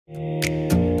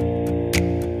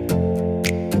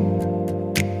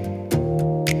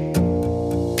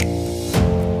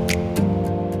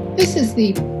is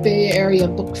the Bay Area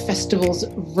Book Festival's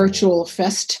virtual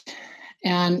fest,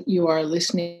 and you are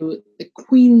listening to the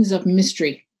Queens of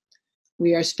Mystery.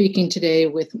 We are speaking today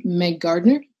with Meg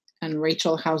Gardiner and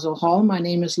Rachel Howzell Hall. My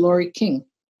name is Laurie King.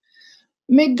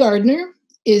 Meg Gardiner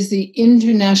is the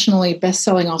internationally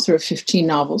best-selling author of 15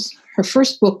 novels. Her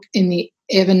first book in the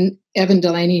Evan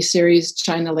Delaney series,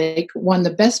 China Lake, won the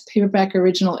Best Paperback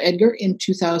Original Edgar in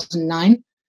 2009.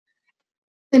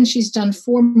 Then she's done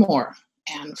 4 more,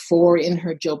 and 4 in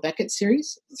her Joe Beckett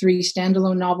series, 3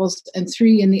 standalone novels, and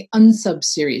 3 in the Unsub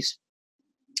series,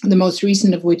 the most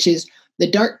recent of which is The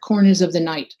Dark Corners of the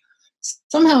Night.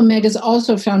 Somehow Meg has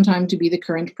also found time to be the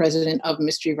current president of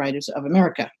Mystery Writers of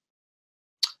America.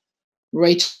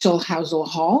 Rachel Howzell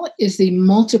Hall is the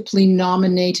multiply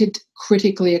nominated,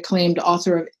 critically acclaimed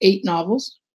author of 8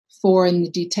 novels, 4 in the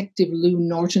Detective Lou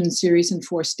Norton series and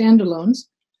 4 standalones,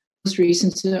 most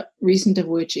recent of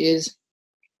which is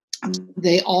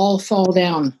They All Fall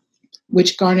Down,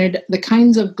 which garnered the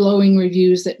kinds of glowing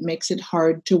reviews that makes it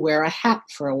hard to wear a hat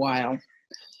for a while.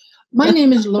 My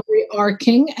name is Laurie R.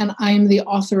 King, and I am the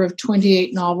author of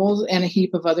 28 novels and a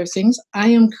heap of other things. I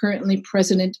am currently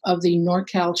president of the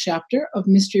NorCal chapter of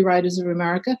Mystery Writers of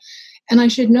America, and I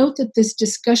should note that this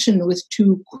discussion with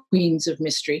 2 queens of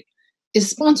mystery is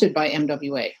sponsored by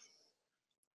MWA.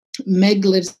 Meg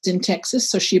lives in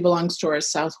Texas, so she belongs to our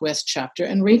Southwest chapter,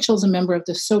 and Rachel's a member of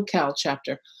the SoCal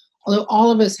chapter, although all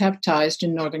of us have ties to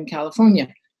Northern California.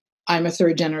 I'm a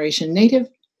 3rd-generation native.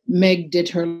 Meg did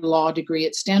her law degree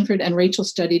at Stanford, and Rachel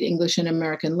studied English and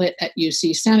American Lit at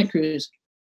UC Santa Cruz.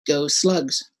 Go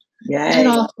Slugs. Yay. And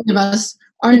all 3 of us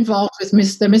are involved with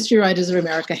the Mystery Writers of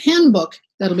America handbook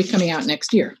that'll be coming out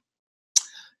next year.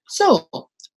 So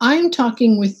I'm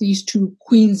talking with these 2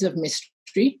 queens of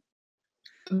mystery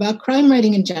about crime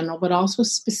writing in general, but also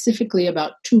specifically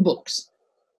about 2 books.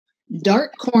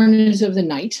 Dark Corners of the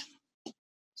Night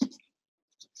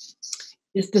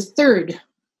is the 3rd.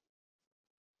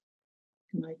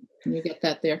 Can you get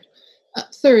that there?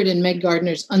 3rd in Meg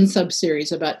Gardiner's Unsub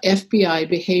series about FBI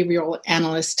behavioral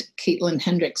analyst Caitlin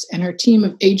Hendricks and her team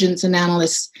of agents and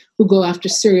analysts who go after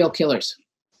serial killers.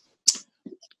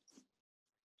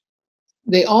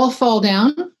 They All Fall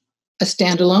Down, a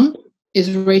standalone,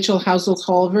 is Rachel Howzell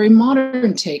Hall, a very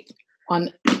modern take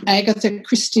on Agatha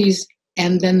Christie's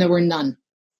And Then There Were None,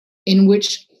 in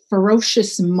which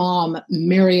ferocious mom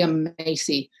Miriam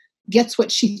Macy gets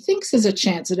what she thinks is a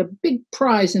chance at a big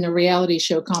prize in a reality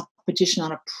show competition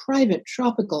on a private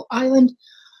tropical island,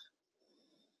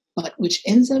 but which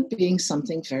ends up being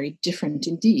something very different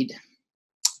indeed.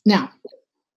 Now,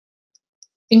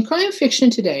 in crime fiction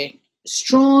today,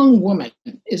 strong woman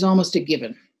is almost a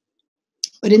given.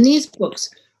 But in these books,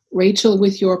 Rachel,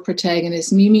 with your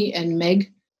protagonists, Mimi and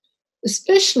Meg,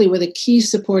 especially with a key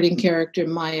supporting character,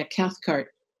 Maya Cathcart,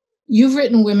 you've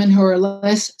written women who are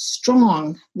less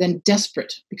strong than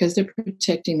desperate because they're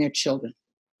protecting their children.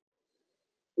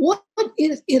 What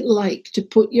is it like to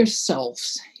put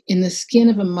yourselves in the skin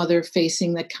of a mother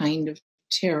facing the kind of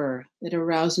terror that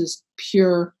arouses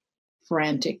pure,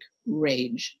 frantic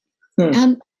rage?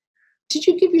 And did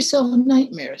you give yourself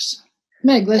nightmares?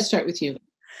 Meg, let's start with you.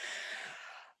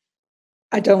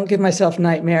 I don't give myself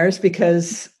nightmares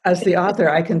because as the author,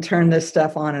 I can turn this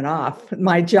stuff on and off.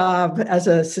 My job as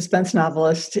a suspense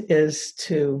novelist is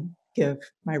to give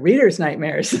my readers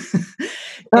nightmares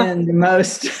in the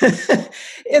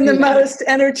most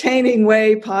entertaining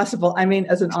way possible. I mean,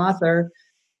 as an author,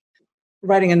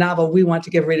 writing a novel, we want to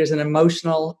give readers an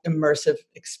emotional, immersive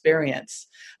experience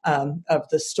of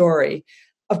the story.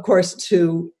 Of course,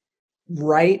 to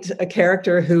write a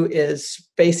character who is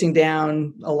facing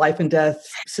down a life and death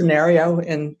scenario.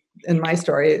 In my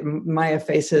story, Maya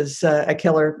faces a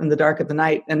killer in the dark of the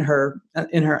night in her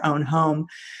own home.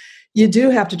 You do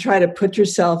have to try to put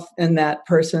yourself in that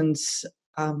person's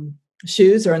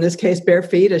shoes, or in this case, bare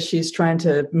feet, as she's trying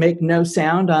to make no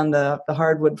sound on the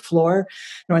hardwood floor,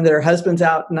 knowing that her husband's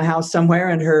out in the house somewhere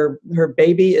and her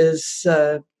baby is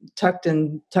tucked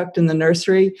in the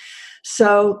nursery.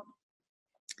 So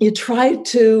you try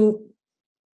to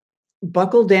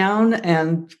buckle down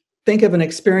and think of an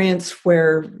experience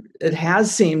where it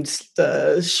has seemed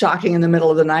shocking in the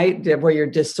middle of the night, where you're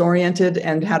disoriented,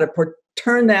 and how to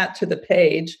turn that to the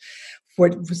page for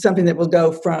something that will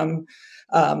go from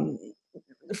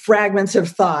fragments of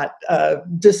thought,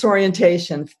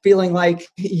 disorientation, feeling like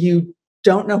you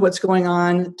don't know what's going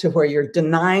on, to where you're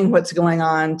denying what's going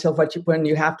on, to when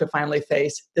you have to finally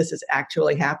face this is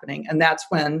actually happening. And that's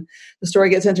when the story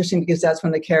gets interesting, because that's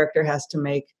when the character has to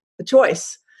make a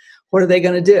choice. What are they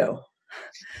going to do?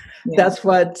 Yeah. That's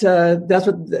what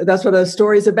a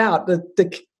story's about.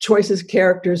 The choices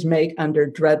characters make under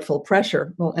dreadful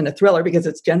pressure. Well, in a thriller, because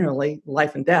it's generally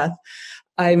life and death.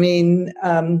 I mean,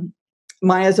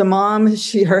 Maya's a mom.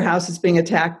 Her house is being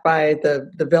attacked by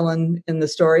the villain in the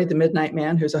story, the Midnight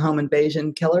Man, who's a home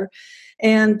invasion killer,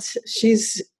 and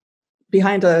she's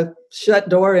behind a shut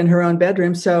door in her own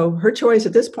bedroom. So her choice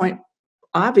at this point,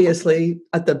 obviously,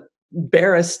 at the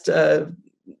barest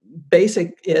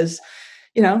basic, is,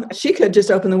 she could just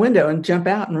open the window and jump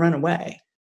out and run away.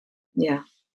 Yeah.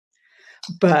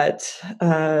 But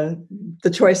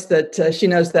the choice that she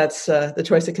knows, that's the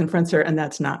choice that confronts her, and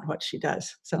that's not what she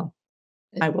does. So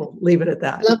I will leave it at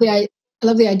that. I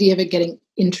love the idea of it getting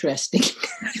interesting.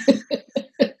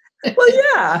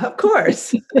 Well, yeah, of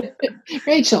course.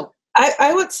 Rachel.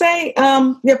 I would say,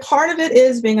 part of it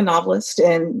is being a novelist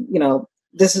and,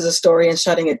 this is a story and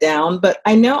shutting it down. But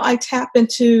I know I tap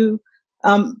into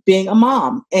being a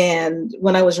mom. And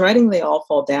when I was writing They All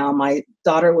Fall Down, my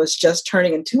daughter was just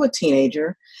turning into a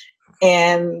teenager.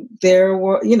 And there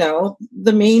were,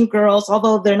 the mean girls,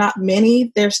 although they're not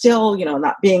many, they're still,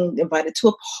 not being invited to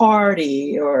a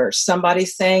party, or somebody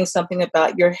saying something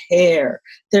about your hair.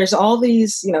 There's all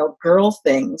these, girl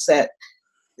things that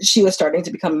she was starting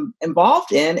to become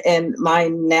involved in. And my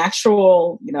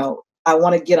natural, I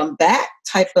want to get them back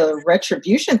type of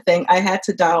retribution thing, I had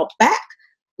to dial back,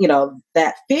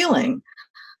 that feeling.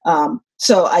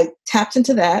 So I tapped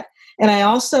into that. And I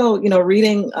also,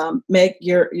 reading Meg,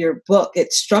 your book,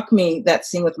 it struck me, that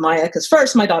scene with Maya, because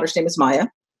first, my daughter's name is Maya,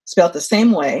 spelled the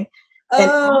same way.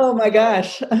 Oh, my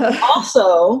gosh.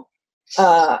 Also,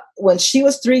 when she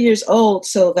was 3 years old,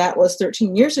 so that was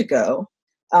 13 years ago,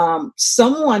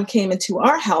 someone came into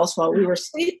our house while we were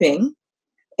sleeping,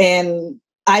 and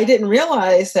I didn't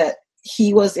realize that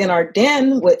he was in our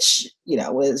den, which,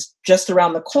 was just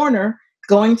around the corner,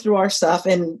 going through our stuff.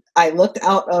 And I looked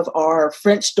out of our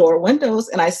French door windows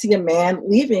and I see a man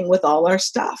leaving with all our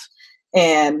stuff.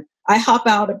 And I hop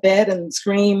out of bed and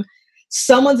scream,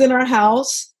 someone's in our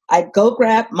house. I go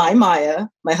grab my Maya.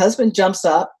 My husband jumps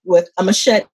up with a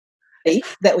machete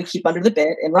that we keep under the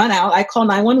bed and run out. I call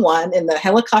 911 and the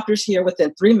helicopter's here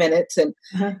within 3 minutes. And,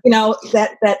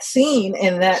 that scene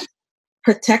and that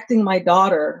protecting my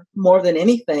daughter more than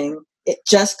anything, it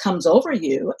just comes over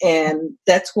you. And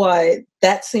that's why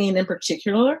that scene in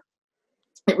particular,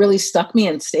 it really stuck me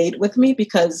and stayed with me,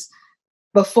 because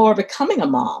before becoming a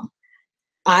mom,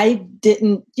 I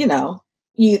didn't, you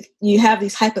have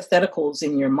these hypotheticals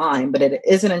in your mind, but it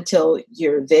isn't until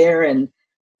you're there and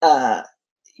that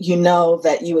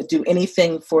you would do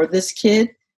anything for this kid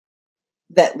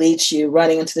that leads you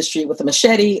running into the street with a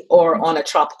machete or on a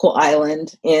tropical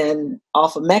island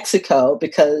off of Mexico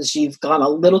because you've gone a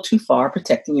little too far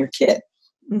protecting your kid.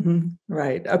 Mm-hmm.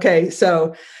 Right. Okay.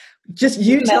 So just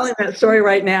you telling that story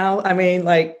right now, I mean,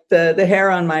 like the hair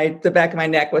on the back of my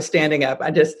neck was standing up.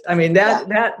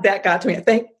 That got to me.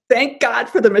 Thank God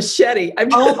for the machete.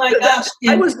 Oh my gosh.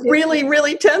 I was really,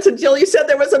 really tense until you said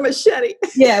there was a machete.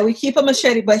 Yeah, we keep a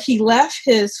machete, but he left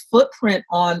his footprint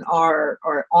on our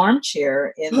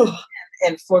armchair.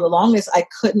 And for the longest,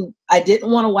 I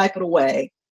didn't want to wipe it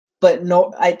away, but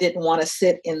no, I didn't want to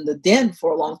sit in the den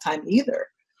for a long time either.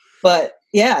 But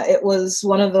yeah, it was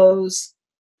one of those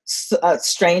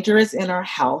strangers in our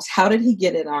house. How did he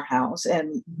get in our house?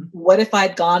 And what if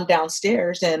I'd gone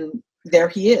downstairs and there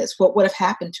he is? What would have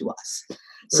happened to us?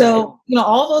 So,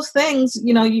 all those things,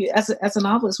 you as a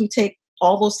novelist, we take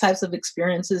all those types of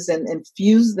experiences and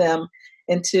fuse them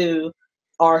into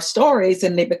our stories,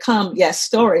 and they become,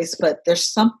 stories, but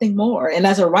there's something more. And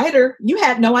as a writer, you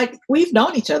had no idea. We've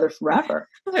known each other forever,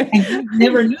 and you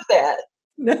never knew that.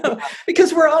 No,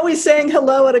 because we're always saying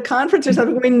hello at a conference or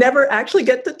something. We never actually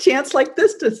get the chance like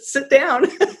this to sit down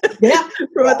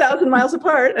from 1,000 miles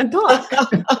apart and talk.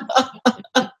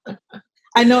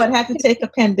 I know it had to take a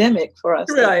pandemic for us.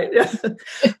 Right. Yeah.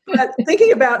 But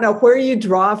thinking about now where you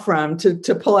draw from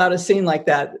to pull out a scene like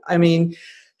that, I mean,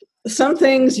 some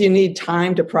things you need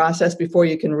time to process before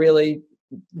you can really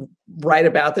write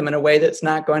about them in a way that's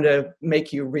not going to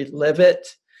make you relive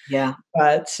it. Yeah.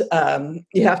 But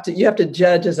you have to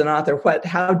judge as an author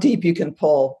how deep you can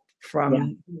pull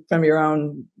from your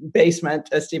own basement,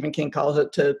 as Stephen King calls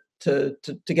it, to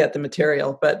get the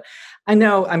material. But I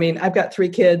know, I mean, I've got 3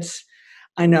 kids.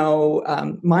 I know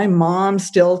my mom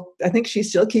I think she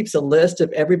still keeps a list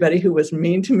of everybody who was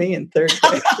mean to me in 3rd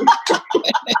grade.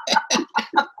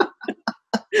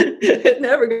 It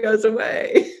never goes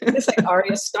away. It's like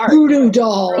Arya Stark. Voodoo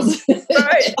dolls.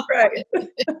 Right.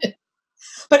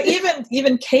 But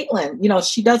even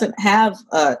Caitlin, she doesn't have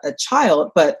a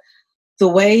child, but the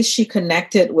way she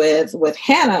connected with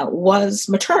Hannah was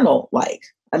maternal like.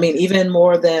 I mean, even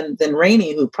more than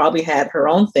Rainey, who probably had her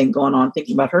own thing going on,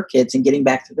 thinking about her kids and getting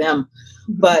back to them.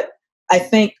 But I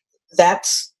think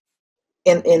that's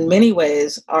in many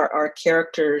ways our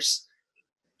characters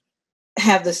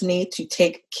have this need to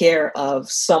take care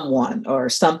of someone or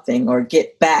something or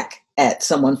get back at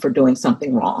someone for doing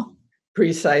something wrong.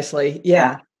 Precisely.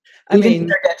 Yeah. Even to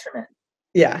their detriment.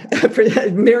 Yeah.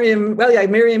 Miriam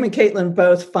and Caitlin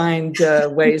both find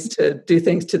ways to do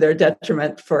things to their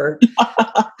detriment for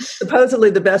supposedly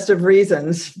the best of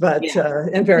reasons, but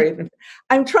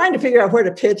I'm trying to figure out where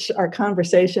to pitch our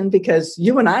conversation, because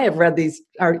you and I have read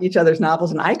each other's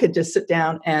novels, and I could just sit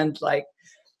down and like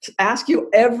ask you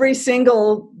every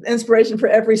single inspiration for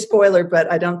every spoiler,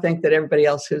 but I don't think that everybody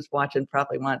else who's watching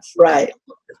probably wants. Right.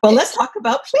 Well, let's talk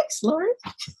about picks, Laurie.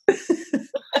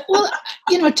 Well,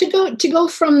 to go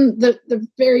from the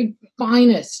very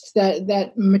finest,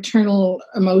 that maternal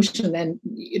emotion, and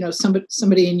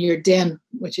somebody in your den,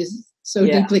 which is so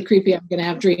deeply creepy, I'm going to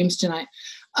have dreams tonight.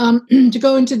 To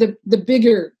go into the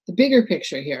bigger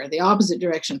picture here, the opposite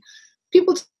direction.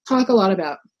 People talk a lot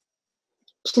about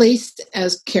place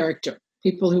as character.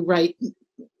 People who write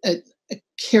a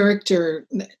character,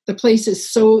 the place is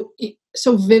so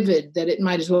vivid that it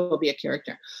might as well be a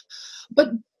character.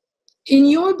 But in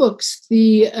your books,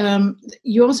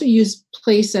 you also use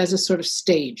place as a sort of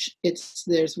stage.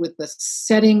 There's with the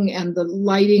setting and the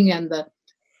lighting and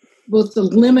both the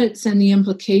limits and the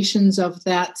implications of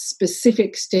that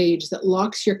specific stage that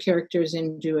locks your characters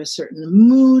into a certain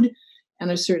mood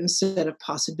and a certain set of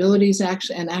possibilities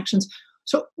and actions.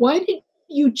 So why did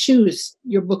you choose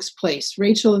your book's place?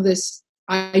 Rachel, this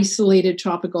isolated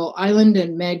tropical island,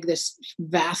 and Meg, this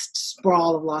vast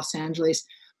sprawl of Los Angeles.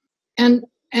 And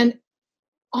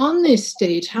on this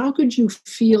stage, how could you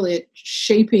feel it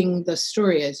shaping the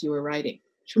story as you were writing?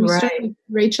 Should we start with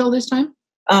Rachel this time?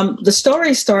 The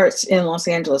story starts in Los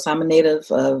Angeles. I'm a native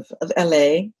of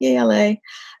LA. Yay, LA.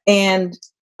 And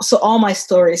so all my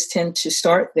stories tend to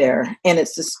start there. And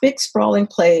it's this big sprawling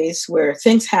place where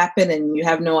things happen and you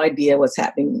have no idea what's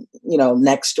happening,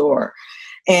 next door.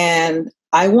 And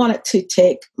I wanted to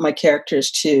take my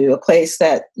characters to a place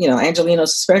that, Angelinos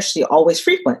especially always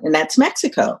frequent, and that's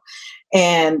Mexico.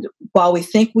 And while we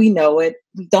think we know it,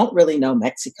 we don't really know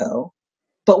Mexico,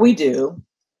 but we do.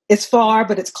 It's far,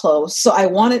 but it's close. So I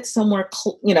wanted somewhere,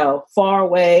 far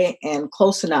away and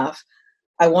close enough.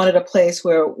 I wanted a place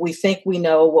where we think we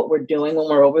know what we're doing when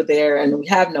we're over there, and we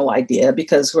have no idea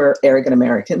because we're arrogant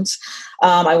Americans.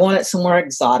 I wanted somewhere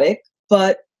exotic,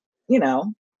 but,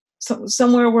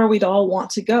 somewhere where we'd all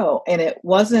want to go. And it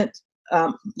wasn't,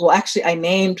 actually, I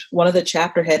named one of the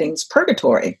chapter headings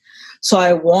Purgatory. So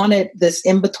I wanted this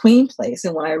in-between place.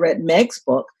 And when I read Meg's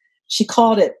book, she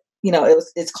called it,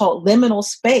 it's called liminal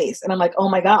space. And I'm like, oh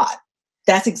my God,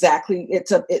 that's exactly,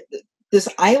 this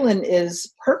island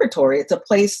is purgatory. It's a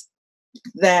place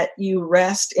that you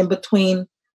rest in between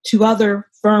two other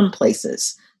firm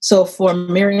places. So for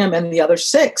Miriam and the other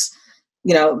 6,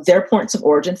 their points of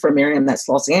origin, for Miriam, that's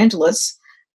Los Angeles.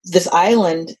 This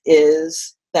island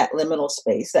is that liminal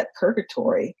space, that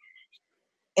purgatory.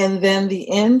 And then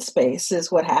the end space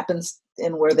is what happens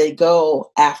and where they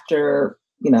go after,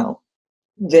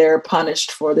 they're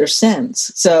punished for their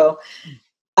sins. So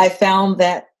I found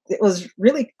that it was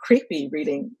really creepy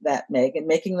reading that, Meg, and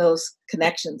making those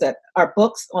connections that our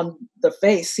books on the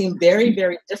face seem very,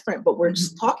 very different, but we're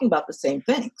just talking about the same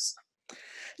things.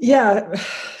 Yeah.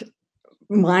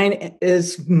 Mine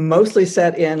is mostly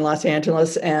set in Los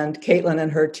Angeles, and Caitlin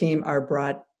and her team are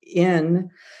brought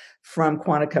in from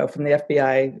Quantico, from the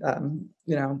FBI,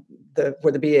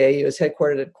 where the BAU is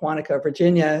headquartered at Quantico,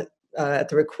 Virginia, at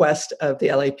the request of the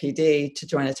LAPD to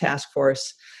join a task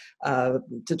force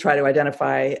to try to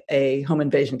identify a home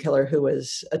invasion killer who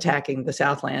was attacking the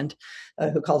Southland,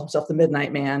 who calls himself the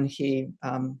Midnight Man. He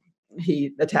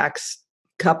attacks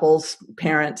couples,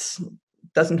 parents,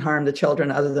 doesn't harm the children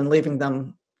other than leaving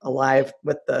them alive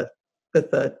with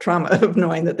the trauma of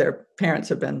knowing that their parents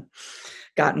have been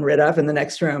gotten rid of in the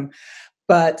next room.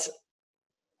 But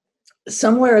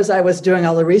somewhere as I was doing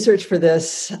all the research for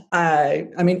this, I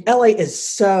mean, LA is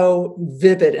so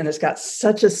vivid and it's got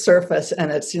such a surface,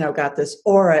 and it's, got this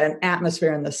aura and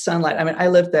atmosphere and the sunlight. I mean, I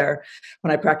lived there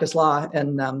when I practiced law,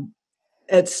 and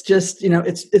it's just,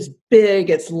 it's big,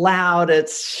 it's loud,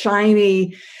 it's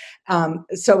shiny.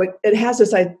 So it has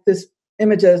this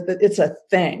image of that it's a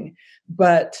thing,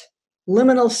 but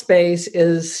liminal space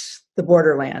is the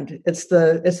borderland. It's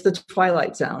the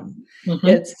twilight zone. Mm-hmm.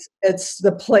 It's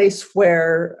the place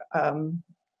where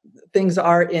things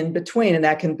are in between, and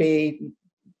that can be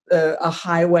a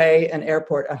highway, an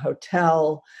airport, a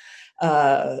hotel,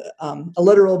 a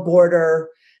literal border,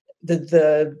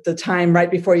 the time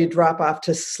right before you drop off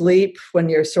to sleep when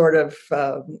you're sort of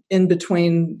in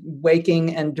between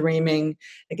waking and dreaming.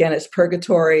 Again, it's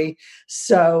purgatory.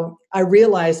 So I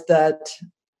realized that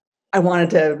I wanted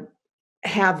to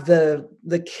have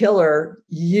the killer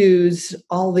use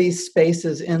all these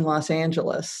spaces in Los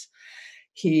Angeles.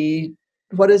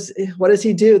 What does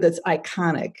he do that's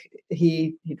iconic?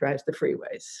 He drives the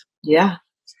freeways. Yeah.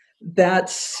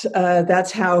 That's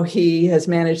how he has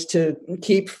managed to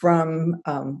keep from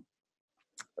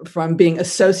being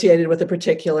associated with a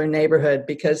particular neighborhood,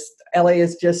 because LA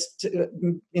is just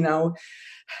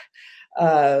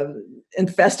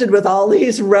infested with all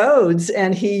these roads,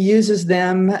 and he uses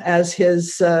them as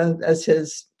his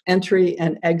entry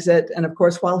and exit. And of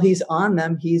course, while he's on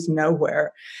them, he's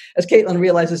nowhere. As Caitlin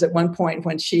realizes at one point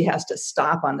when she has to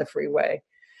stop on the freeway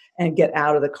and get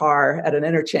out of the car at an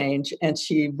interchange, and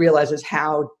she realizes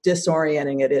how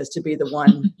disorienting it is to be the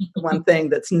one thing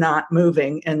that's not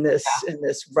moving in this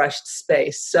rushed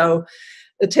space. So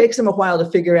it takes him a while to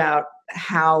figure out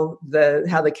how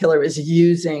the killer is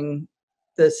using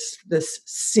this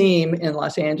seam in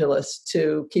Los Angeles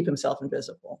to keep himself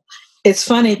invisible. It's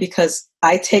funny because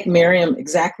I take Miriam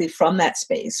exactly from that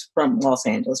space, from Los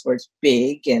Angeles, where it's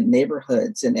big and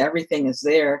neighborhoods and everything is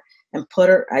there, and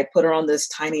I put her on this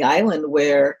tiny island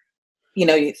where,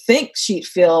 you'd think she'd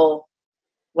feel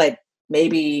like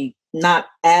maybe not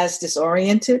as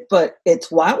disoriented, but it's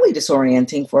wildly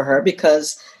disorienting for her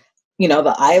because,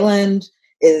 the island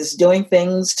is doing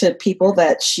things to people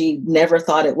that she never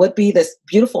thought it would be. This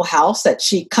beautiful house that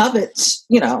she covets,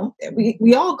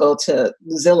 we all go to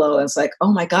Zillow and it's like,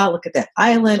 oh my God, look at that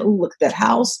island. Ooh, look at that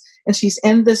house. And she's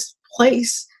in this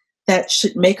place that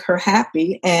should make her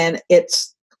happy. And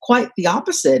it's quite the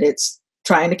opposite. It's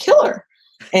trying to kill her.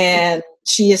 And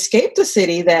she escaped a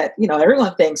city that,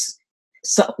 everyone thinks,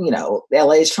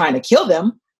 LA is trying to kill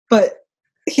them. But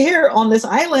here on this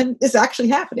island, it's actually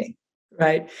happening.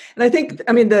 Right. And I think,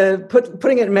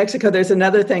 putting it in Mexico, there's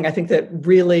another thing I think that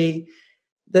really,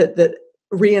 that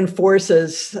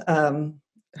reinforces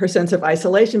her sense of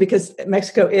isolation, because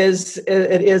Mexico is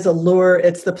a lure.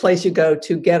 It's the place you go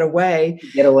to get away.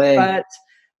 But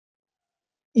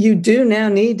you do now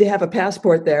need to have a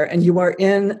passport there, and you are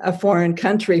in a foreign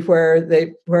country where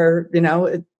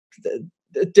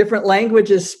different language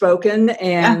is spoken,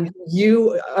 and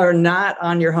you are not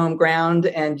on your home ground,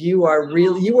 and you are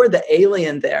the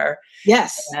alien there.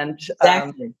 Yes. And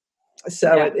exactly.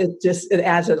 It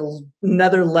adds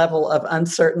another level of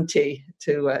uncertainty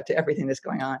to everything that's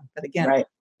going on. But again, right.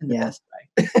 In the best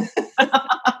way.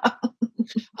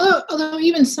 Although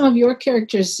even some of your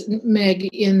characters, Meg,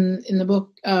 in the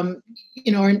book, are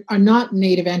not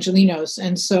native Angelinos,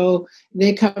 and so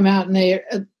they come out, and it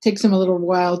takes them a little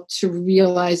while to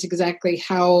realize exactly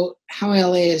how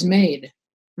LA is made.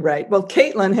 Right. Well,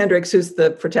 Caitlin Hendricks, who's the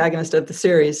protagonist of the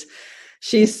series,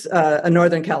 she's a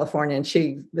Northern Californian.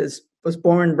 She was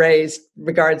born, raised,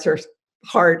 regards her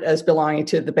heart as belonging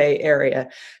to the Bay Area.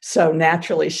 So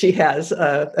naturally, she has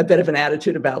a bit of an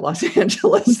attitude about Los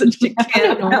Angeles that she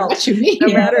can't help. What you mean?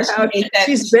 No matter how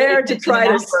she's there to try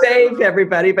to save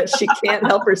everybody, but she can't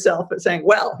help herself but saying,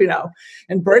 well,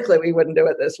 in Berkeley, we wouldn't do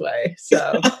it this way.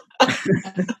 So.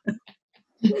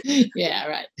 Yeah,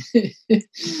 right.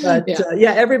 But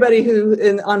everybody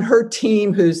who on her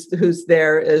team who's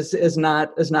there is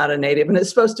not a native, and it's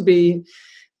supposed to be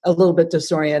a little bit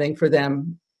disorienting for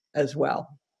them as well,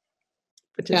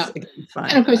 which is fine.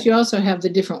 And of course, you also have the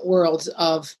different worlds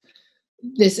of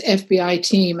this FBI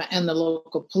team and the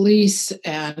local police,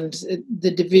 and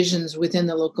the divisions within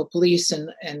the local police,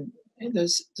 and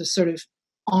those the sort of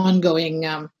ongoing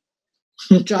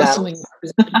jostling.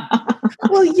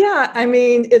 Well, yeah,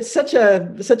 it's such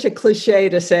a cliche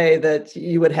to say that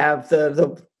you would have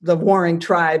the warring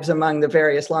tribes among the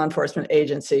various law enforcement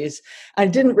agencies. I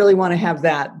didn't really want to have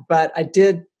that, but I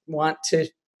did want to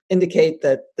indicate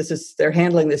that they're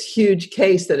handling this huge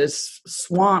case that has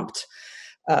swamped,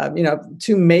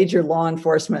 two major law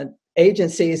enforcement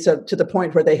agencies, so to the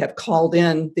point where they have called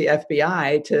in the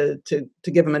FBI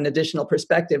to give them an additional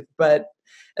perspective. But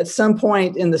at some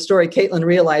point in the story, Caitlin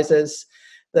realizes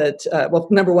that,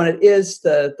 number one, it is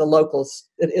the locals'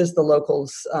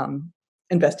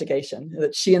 investigation,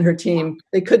 that she and her team,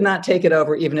 they could not take it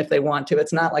over even if they want to.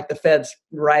 It's not like the feds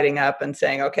riding up and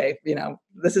saying, okay,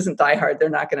 this isn't Die Hard. They're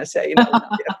not going to say,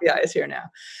 the FBI is here now,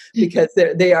 because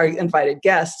they are invited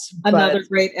guests. Another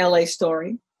great LA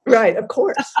story. Right, of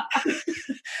course.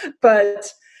 But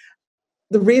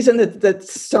the reason that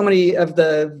so many of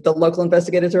the local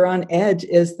investigators are on edge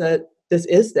is that this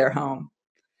is their home.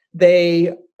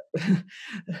 they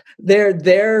their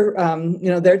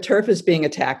their turf is being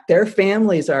attacked. Their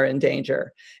families are in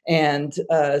danger, and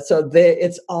so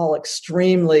it's all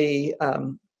extremely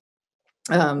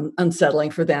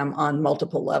unsettling for them on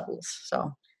multiple levels.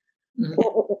 So,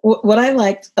 what I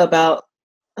liked about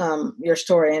your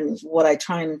story and what I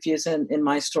try and infuse in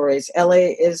my stories,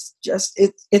 LA is just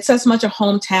it's as much a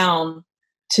hometown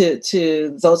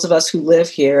to those of us who live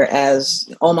here as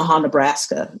Omaha,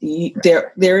 Nebraska.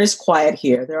 There is quiet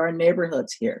here. There are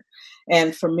neighborhoods here.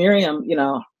 And for Miriam,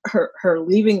 her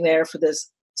leaving there for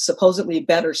this supposedly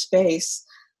better space,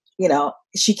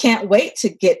 she can't wait to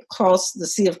get across the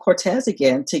Sea of Cortez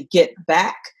again, to get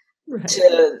back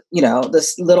to,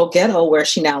 this little ghetto where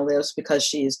she now lives because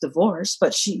she is divorced.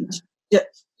 But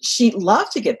she'd love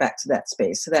to get back to that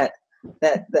space,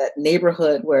 that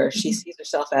neighborhood where she sees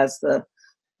herself as the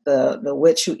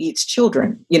witch who eats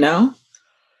children,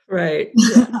 Right.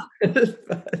 Yeah.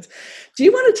 Do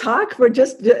you want to talk or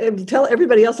just tell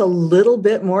everybody else a little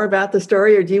bit more about the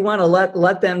story, or do you want to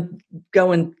let them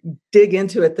go and dig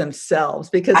into it themselves?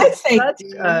 Because it's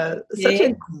such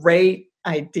a great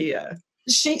idea.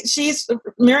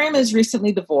 Miriam is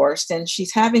recently divorced, and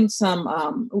she's having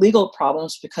some legal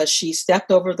problems because she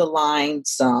stepped over the line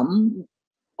some,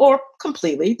 or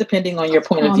completely, depending on your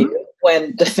point of view,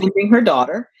 when defending her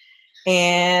daughter.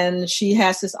 And she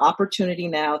has this opportunity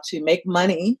now to make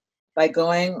money by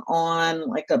going on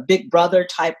like a Big Brother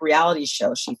type reality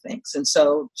show, she thinks. And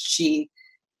so she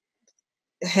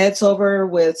heads over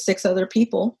with 6 other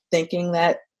people thinking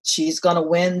that she's going to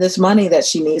win this money that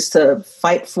she needs to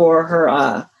fight for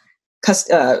her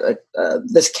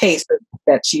this case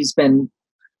that she's been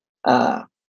not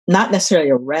necessarily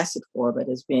arrested for, but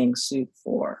is being sued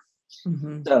for.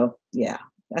 Mm-hmm. So, yeah,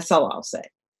 that's all I'll say.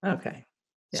 Okay.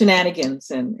 Yeah.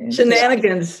 Shenanigans and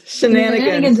shenanigans.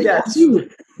 Yes.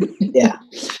 Yeah.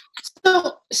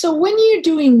 So when you're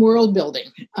doing world building,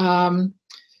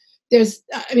 there's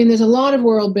a lot of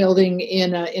world building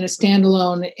in a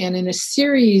standalone, and in a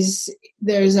series,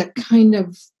 there's a kind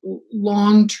of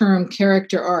long-term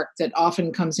character arc that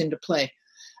often comes into play.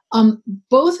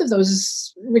 Both of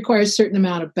those require a certain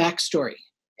amount of backstory,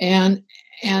 and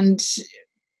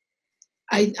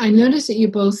I noticed that you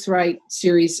both write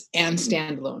series and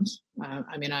standalones.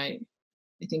 I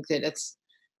think that it's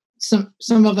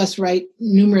some of us write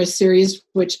numerous series,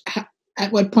 which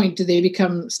at what point do they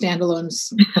become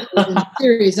standalones in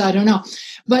series? I don't know.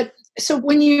 But so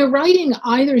when you're writing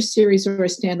either series or a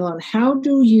standalone, how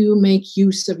do you make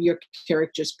use of your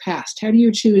character's past? How do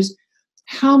you choose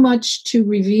how much to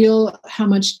reveal, how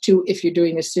much to, if you're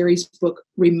doing a series book,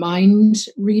 remind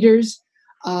readers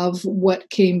of what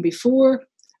came before,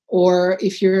 or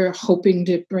if you're hoping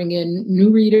to bring in new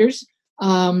readers,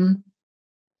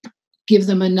 give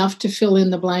them enough to fill in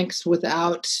the blanks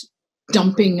without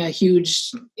dumping a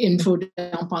huge info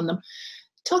dump on them.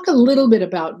 Talk a little bit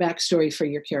about backstory for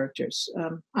your characters.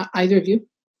 Either of you?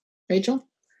 Rachel?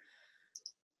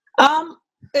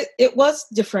 It was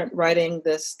different writing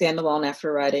this standalone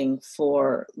after writing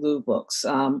 4 Lou books.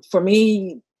 For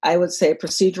me, I would say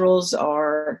procedurals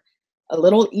are a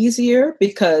little easier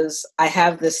because I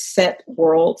have this set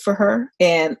world for her,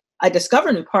 and I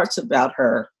discover new parts about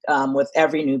her with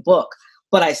every new book,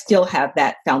 but I still have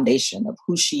that foundation of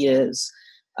who she is,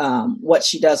 what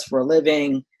she does for a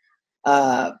living,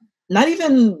 not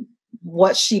even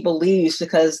what she believes,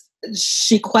 because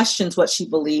she questions what she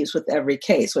believes with every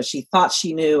case, what she thought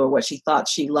she knew or what she thought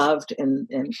she loved and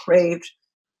craved,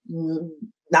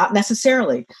 not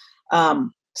necessarily.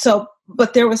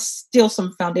 But there was still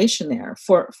some foundation there.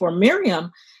 For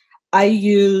Miriam, I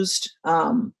used,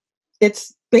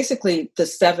 it's basically the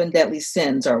 7 deadly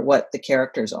sins are what the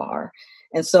characters are.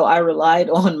 And so I relied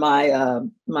on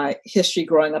my history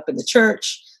growing up in the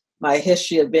church, my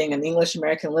history of being an English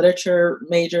American literature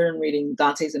major and reading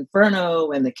Dante's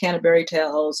Inferno and the Canterbury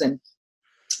Tales, and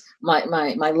my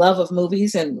love of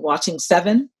movies and watching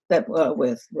Seven that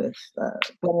with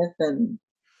Gwyneth and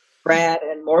Brad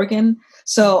and Morgan.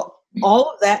 So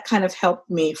all of that kind of helped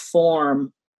me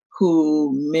form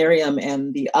who Miriam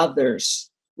and the others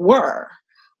were.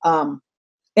 And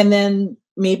then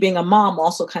me being a mom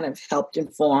also kind of helped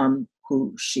inform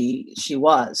who she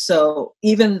was. So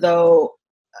even though,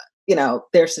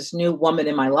 there's this new woman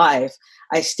in my life,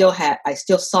 I still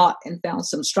sought and found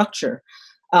some structure.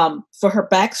 For her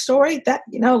backstory, that,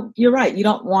 you're right. You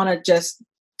don't want to just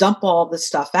dump all this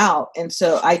stuff out. And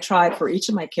so I tried for each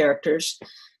of my characters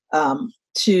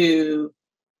to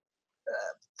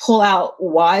pull out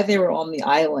why they were on the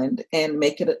island and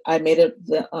I made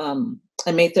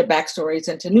their backstories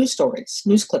into news stories,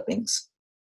 news clippings.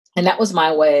 And that was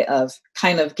my way of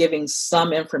kind of giving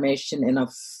some information in a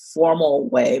formal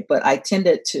way, but I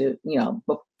tended to,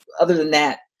 other than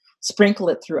that, sprinkle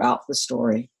it throughout the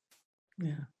story.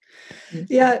 Yeah.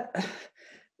 Yeah.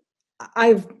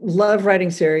 I love writing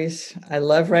series. I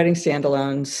love writing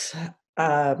standalones.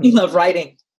 You love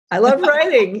writing. I love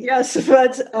writing, yes,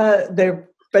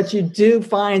 but you do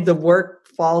find the work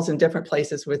falls in different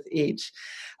places with each.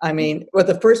 I mean, with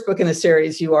the first book in a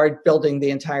series, you are building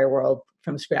the entire world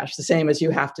from scratch, the same as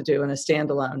you have to do in a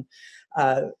standalone.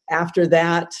 After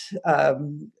that,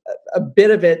 a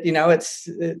bit of it,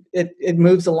 it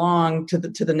moves along to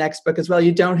the next book as well.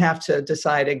 You don't have to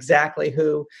decide exactly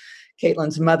who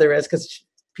Caitlin's mother is because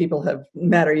people have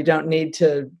met her. You don't need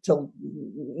to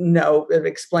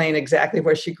explain exactly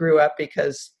where she grew up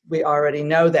because we already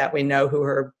know that. We know who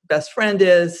her best friend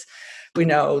is. We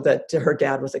know that her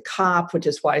dad was a cop, which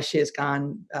is why she has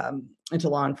gone into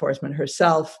law enforcement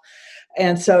herself.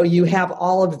 And so you have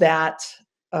all of that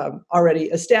already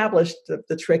established.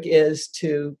 The trick is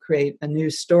to create a new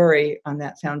story on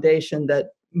that foundation that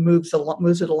moves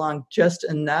it along just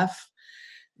enough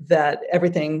that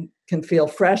everything can feel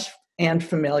fresh and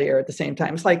familiar at the same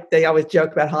time. It's like they always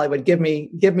joke about Hollywood, give me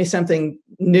something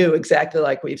new, exactly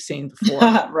like we've seen before.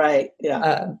 Right.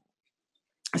 Yeah.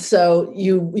 So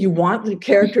you want the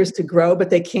characters to grow, but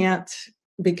they can't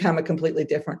become a completely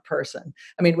different person.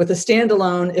 I mean, with a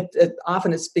standalone,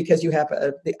 often it's because you have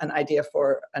an idea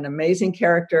for an amazing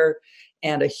character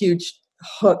and a huge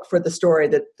hook for the story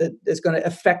that is going to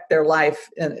affect their life,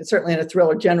 and certainly in a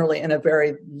thriller, generally in a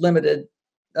very limited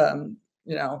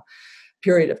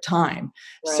period of time.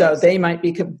 Right. So they might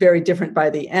be very different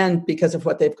by the end because of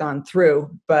what they've gone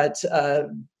through, but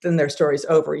then their story's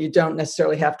over. You don't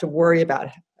necessarily have to worry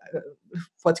about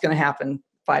what's going to happen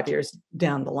 5 years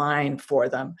down the line for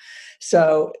them.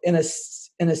 So in a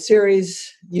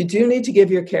series, you do need to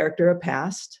give your character a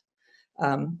past,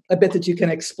 a bit that you can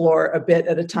explore a bit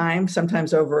at a time,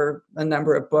 sometimes over a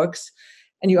number of books.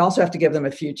 And you also have to give them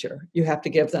a future. You have to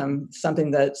give them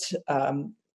something that's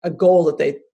a goal that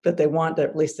they want, that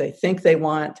at least they think they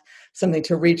want, something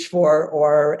to reach for,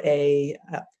 or a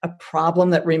problem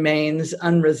that remains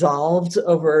unresolved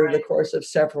over the course of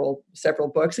several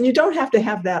books. And you don't have to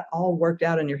have that all worked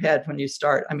out in your head when you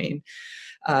start. I mean,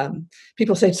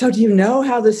 people say, so do you know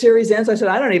how the series ends? I said,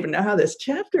 I don't even know how this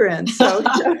chapter ends. So,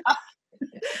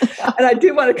 and I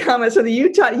do want to comment. So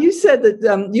you said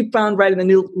that you found writing the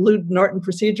new Lou Norton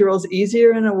procedurals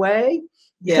easier in a way,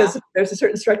 because there's a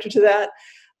certain structure to that.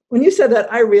 When you said that,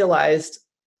 I realized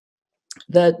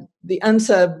that the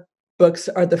unsub books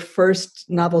are the first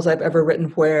novels I've ever written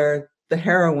where the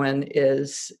heroine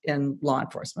is in law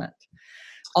enforcement.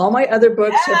 All my other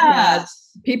books have had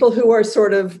people who are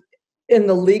sort of in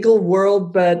the legal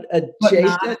world, but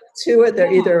adjacent to it.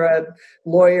 They're either a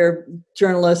lawyer,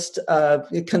 journalist, a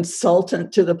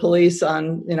consultant to the police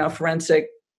on, forensic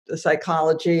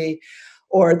psychology,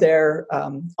 or they're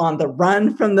on the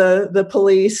run from the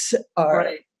police,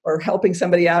 or helping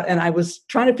somebody out. And I was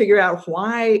trying to figure out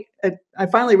why. I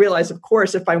finally realized, of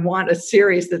course, if I want a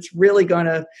series that's really going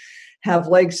to have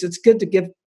legs, it's good to give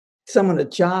someone a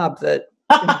job that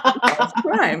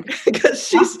crime, because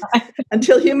she's,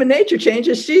 until human nature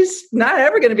changes, she's not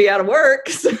ever going to be out of work.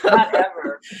 So. Not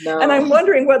ever. No. And I'm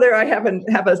wondering whether I have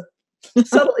a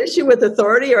subtle issue with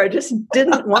authority, or I just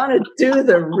didn't want to do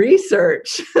the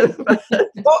research.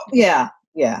 Well, yeah.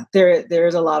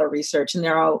 There's a lot of research, and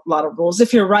there are a lot of rules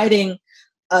if you're writing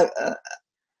a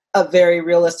very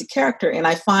realistic character. And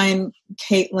I find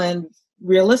Caitlin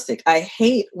realistic. I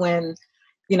hate when,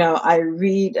 I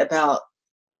read about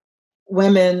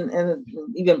women, and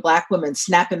even Black women,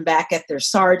 snapping back at their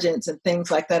sergeants and things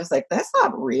like that. It's like, that's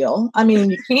not real. I mean,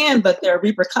 you can, but there are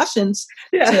repercussions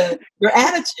to your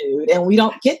attitude, and we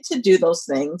don't get to do those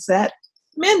things that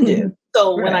men do.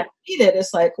 So when I read it,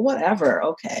 it's like, whatever,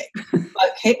 okay.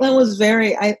 But Caitlin was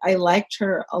I liked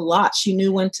her a lot. She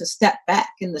knew when to step back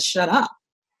and to shut up.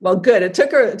 Well, good. It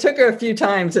took her a few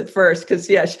times at first, because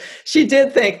she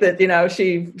did think that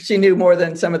she knew more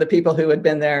than some of the people who had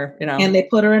been there. And they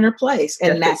put her in her place,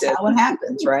 and that's how it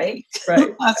happens, right?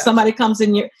 Right. Somebody comes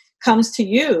to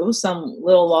you, some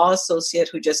little law associate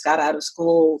who just got out of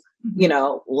school,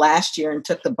 last year and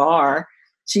took the bar.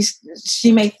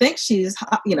 She may think she's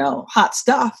hot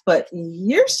stuff, but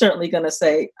you're certainly going to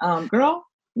say, girl,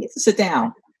 you need to sit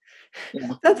down.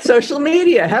 That's social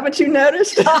media. Haven't you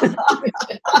noticed?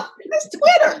 It's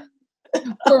Twitter.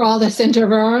 We're all the center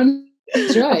of our own.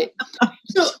 That's right.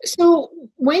 So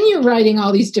when you're writing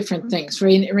all these different things,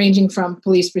 ranging from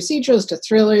police procedurals to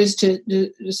thrillers to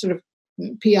sort of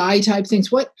PI type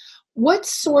things, what what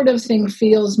sort of thing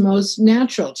feels most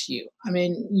natural to you? I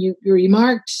mean, you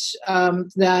remarked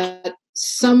that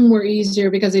some were easier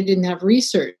because they didn't have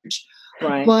research.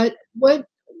 Right. But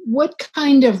what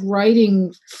kind of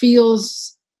writing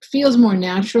feels more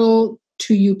natural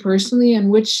to you personally, and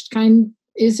which kind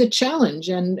is a challenge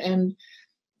and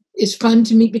is fun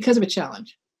to meet because of a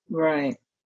challenge? Right.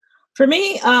 For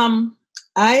me,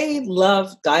 I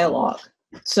love dialogue.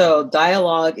 So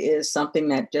dialogue is something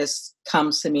that just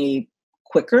comes to me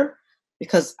quicker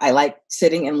because I like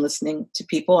sitting and listening to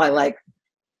people. I like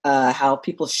how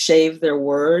people shave their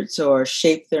words or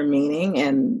shape their meaning,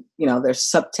 and there's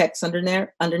subtext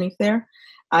underneath there.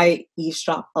 I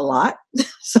eavesdrop a lot,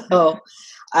 so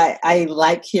I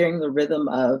like hearing the rhythm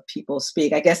of people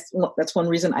speak. I guess that's one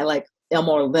reason I like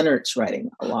Elmore Leonard's writing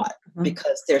a lot,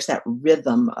 because there's that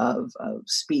rhythm of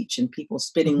speech and people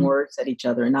spitting words at each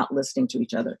other and not listening to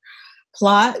each other.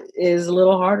 Plot is a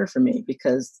little harder for me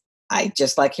because I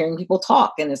just like hearing people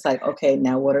talk, and it's like, okay,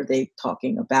 now what are they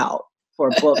talking about? For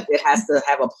a book, it has to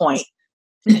have a point.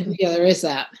 Yeah, there is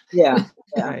that. Yeah.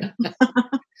 Right.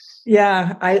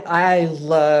 Yeah, I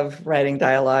love writing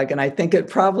dialogue, and I think it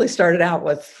probably started out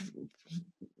with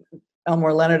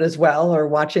Elmore Leonard as well, or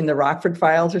watching the Rockford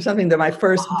Files or something. That my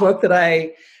first book that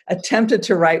I attempted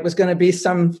to write was going to be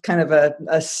some kind of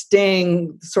a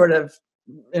sting sort of,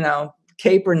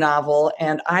 caper novel,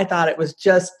 and I thought it was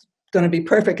just going to be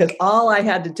perfect because all I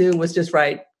had to do was just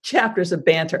write chapters of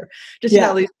banter. Just,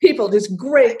 these people, just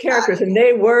great characters, and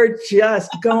they were just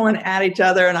going at each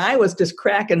other, and I was just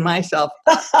cracking myself.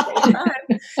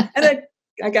 And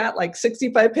I got like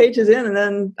 65 pages in, and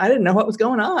then I didn't know what was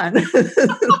going on.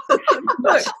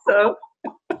 So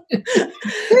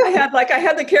I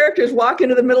had the characters walk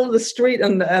into the middle of the street,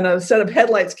 and a set of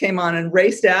headlights came on and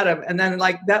raced at them. And then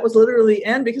that was literally the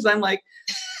end, because I'm like,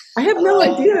 I have no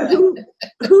idea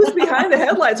who's behind the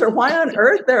headlights or why on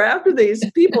earth they're after these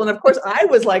people. And of course, I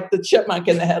was like the chipmunk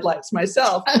in the headlights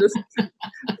myself, just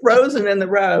frozen in the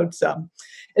road. So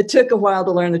it took a while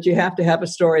to learn that you have to have a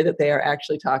story that they are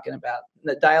actually talking about. And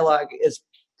the dialogue is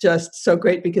just so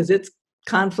great because it's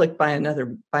conflict by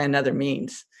another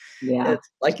means. Yeah. It's,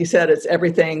 like you said, it's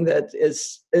everything that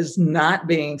is not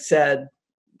being said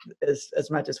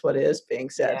as much as what is being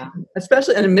said. Yeah.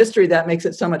 Especially in a mystery, that makes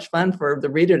it so much fun for the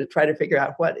reader to try to figure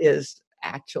out what is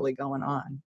actually going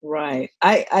on. Right.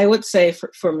 I would say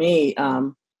for me,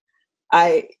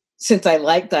 since I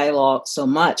like dialogue so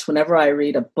much, whenever I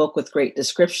read a book with great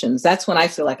descriptions, that's when I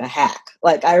feel like a hack.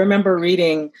 Like I remember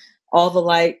reading All the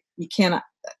Light You Cannot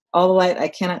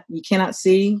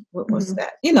See. What was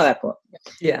that? That book.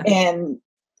 Yeah. And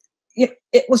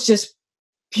it was just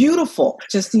beautiful.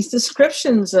 Just these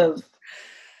descriptions of,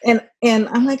 and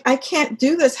I'm like, I can't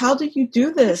do this. How do you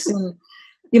do this? And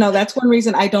that's one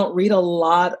reason I don't read a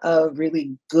lot of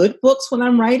really good books when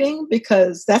I'm writing,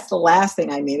 because that's the last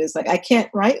thing I need. Is like, I can't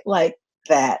write like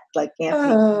that, like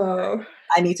Anthony. Oh.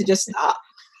 I need to just stop.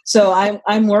 So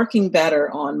I'm working better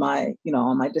on my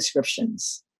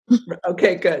descriptions.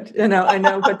 Okay, good. I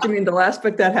know what you mean. The last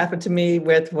book that happened to me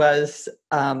with was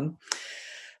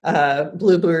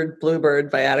Bluebird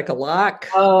by Attica Locke.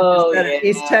 Oh, yeah. In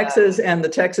East Texas, and the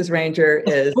Texas Ranger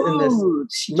is in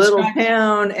this little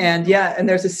town, and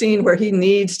there's a scene where he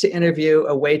needs to interview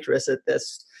a waitress at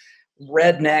this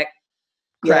redneck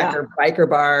cracker biker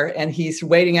bar, and he's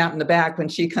waiting out in the back when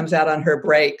she comes out on her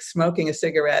break smoking a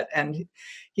cigarette, and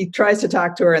he tries to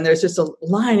talk to her, and there's just a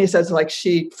line he says, like,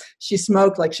 she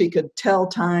smoked like she could tell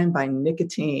time by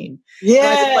nicotine.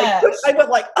 Yeah. I went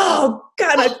like, oh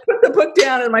God, I put the book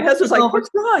down, and my husband's like, what's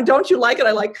wrong? Don't you like it?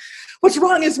 I like, what's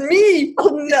wrong is me.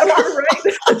 I'll never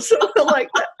write something like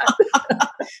that.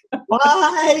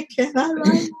 Why can't I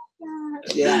write that?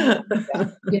 Yeah.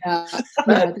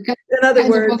 In other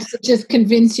words, books that just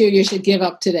convince you should give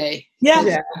up today.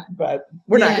 Yeah. But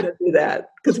we're not going to do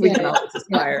that, because we can always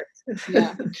aspire.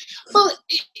 Yeah. Well,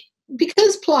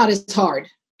 because plot is hard,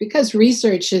 because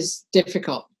research is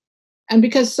difficult, and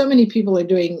because so many people are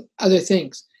doing other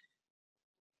things.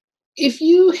 If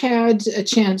you had a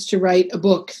chance to write a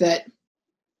book that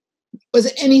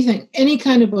was anything, any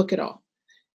kind of book at all,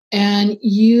 and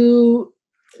you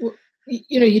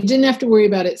didn't have to worry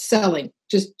about it selling,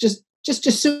 just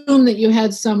assume that you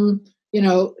had some,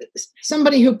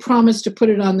 somebody who promised to put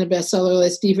it on the bestseller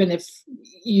list, even if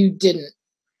you didn't.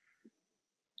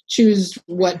 Choose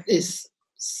what is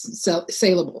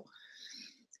saleable.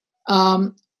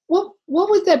 What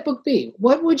would that book be?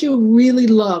 What would you really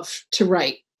love to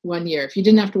write one year if you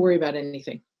didn't have to worry about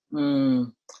anything?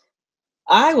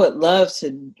 I would love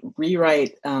to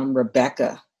rewrite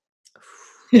Rebecca.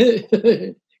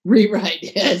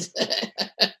 Rewrite, yes.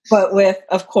 but with,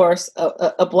 of course,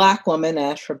 a Black woman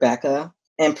as Rebecca,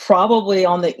 and probably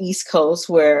on the East Coast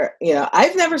where,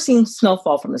 I've never seen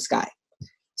snowfall from the sky.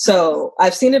 So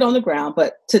I've seen it on the ground,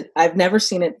 but I've never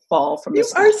seen it fall from the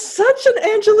sky. You are such an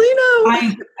Angelino.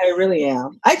 I really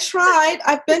am. I tried.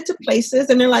 I've been to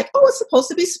places and they're like, oh, it's supposed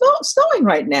to be snowing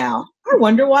right now. I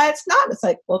wonder why it's not. It's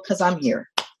like, well, because I'm here.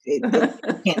 It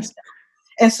can't snow.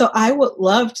 And so I would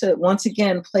love to, once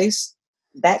again, place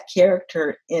that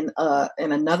character in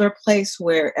another place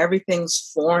where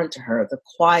everything's foreign to her, the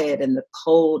quiet and the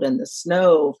cold and the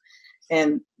snow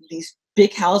and these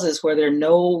big houses where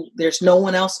there's no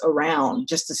one else around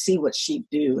just to see what she'd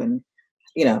do, and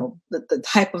the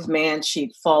type of man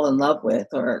she'd fall in love with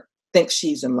or think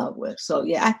she's in love with. So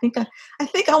yeah, I think I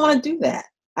want to do that.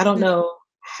 I don't know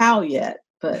how yet,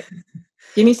 but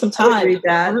give me some time. Read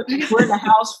that. We're in the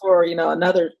house for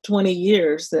another 20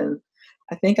 years, then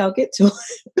I think I'll get to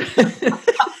it.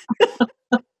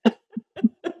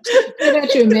 What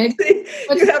about you, Meg? You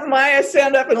have Maya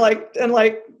stand up and like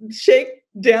shake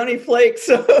Downy flakes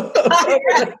so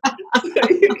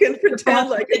you can pretend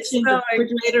like it's snowing.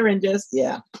 Refrigerator and just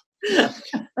yeah.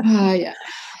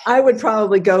 I would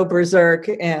probably go berserk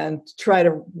and try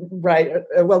to write.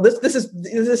 Well, this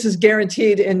is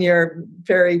guaranteed in your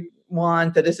fairy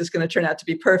wand that this is going to turn out to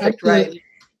be perfect, Absolutely. right?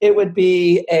 It would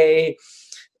be a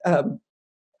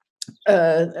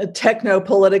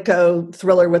techno-politico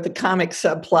thriller with a comic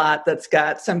subplot that's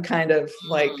got some kind of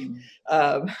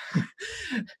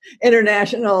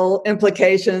international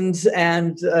implications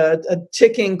and a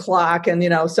ticking clock, and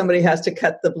somebody has to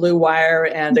cut the blue wire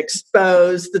and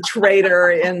expose the traitor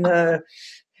in the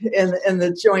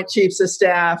Joint Chiefs of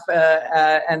Staff,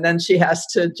 and then she has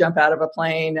to jump out of a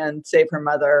plane and save her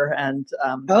mother. And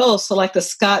so like the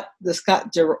Scott,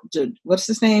 what's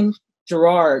his name?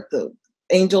 Gerard, the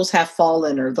Angels Have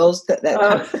Fallen, or those that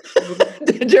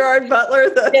Gerard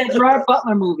Butler, Gerard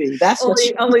Butler movie. That's only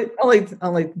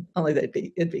it'd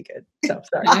be good. So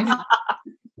sorry.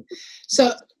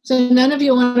 So none of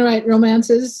you want to write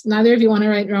romances? Neither of you want to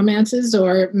write romances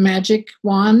or magic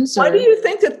wands? Why do you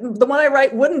think that the one I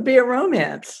write wouldn't be a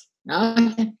romance?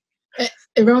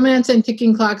 A romance and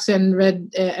ticking clocks and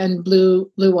red and blue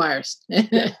wires.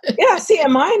 Yeah, see,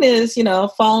 and mine is,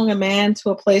 following a man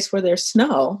to a place where there's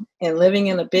snow and living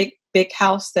in a big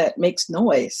house that makes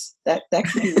noise. That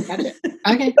could be magic.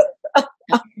 Okay.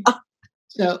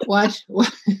 So watch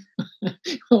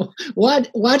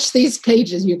these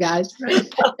pages, you guys.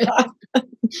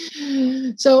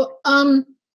 So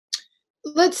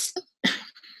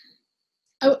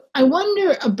I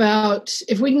wonder about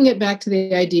if we can get back to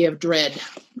the idea of dread,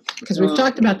 because we've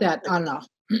talked about that on and off.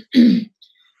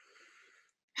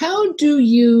 How do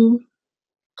you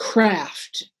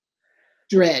craft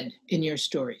dread in your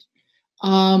stories?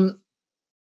 The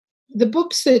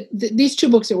books these two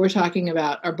books that we're talking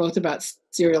about are both about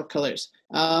serial killers.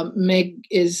 Meg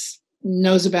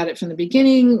knows about it from the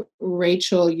beginning.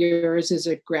 Rachel, yours is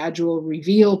a gradual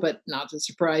reveal, but not a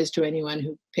surprise to anyone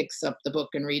who picks up the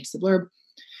book and reads the blurb.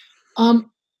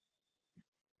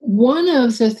 One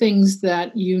of the things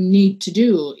that you need to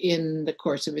do in the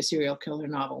course of a serial killer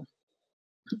novel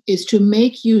is to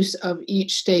make use of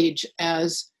each stage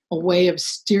as a way of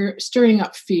stirring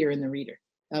up fear in the reader,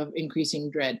 of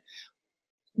increasing dread.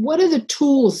 What are the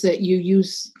tools that you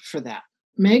use for that?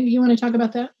 Meg, you want to talk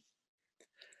about that?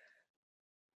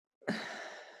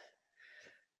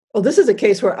 Well, this is a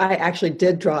case where I actually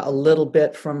did draw a little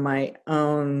bit from my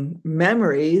own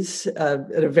memories in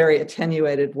a very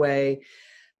attenuated way.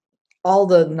 All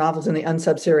the novels in the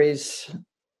Unsub series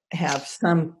have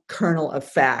some kernel of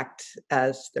fact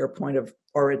as their point of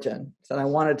origin. So I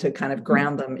wanted to kind of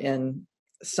ground them in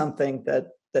something that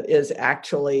is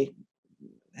actually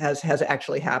has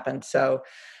actually happened. So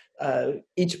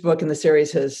each book in the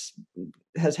series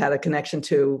has had a connection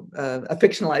to a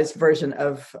fictionalized version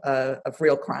of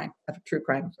real crime, of true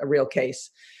crime, a real case.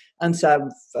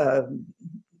 Unsub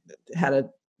had a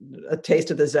taste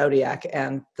of the Zodiac,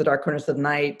 and The Dark Corners of the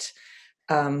Night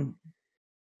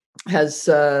has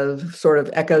sort of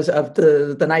echoes of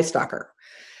the Night Stalker,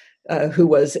 who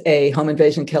was a home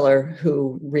invasion killer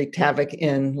who wreaked havoc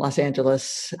in Los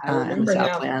Angeles and the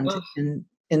Southland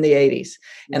in the 80s.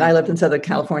 And I lived in Southern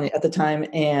California at the time,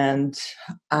 and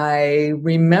I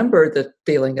remember the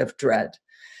feeling of dread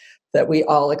that we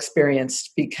all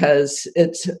experienced, because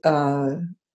it's,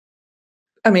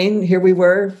 here we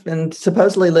were, and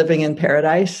supposedly living in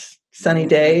paradise, sunny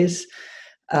days,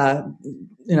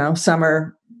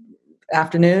 summer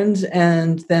afternoons,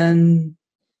 and then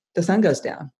the sun goes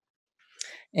down.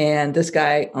 And this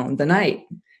guy owned the night.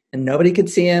 and nobody could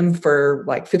see him for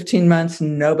like 15 months.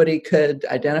 Nobody could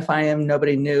identify him.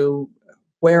 Nobody knew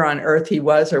where on earth he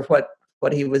was or what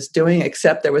he was doing,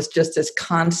 except there was just this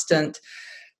constant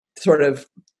sort of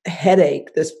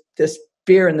headache, this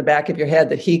fear in the back of your head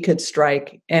that he could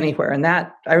strike anywhere. And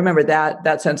that, I remember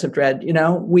that sense of dread.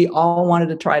 We all wanted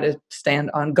to try to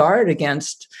stand on guard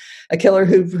against a killer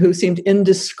who seemed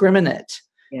indiscriminate.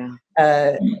 Yeah.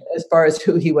 As far as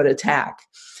who he would attack,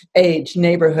 age,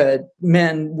 neighborhood,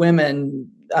 men, women.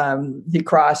 He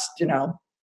crossed,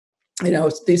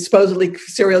 these supposedly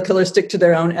serial killers stick to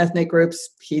their own ethnic groups.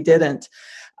 He didn't.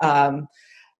 And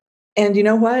you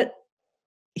know what?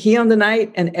 He owned the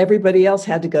night, and everybody else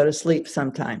had to go to sleep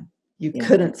sometime. You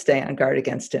couldn't stay on guard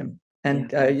against him. And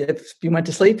if you went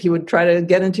to sleep, he would try to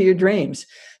get into your dreams.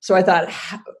 So I thought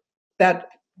that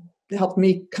helped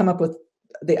me come up with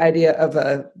the idea of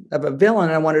a villain.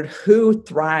 I wondered who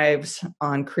thrives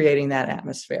on creating that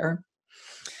atmosphere,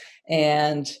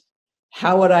 and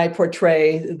how would I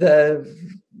portray the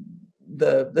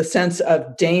sense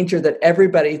of danger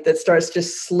that starts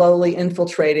just slowly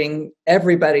infiltrating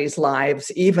everybody's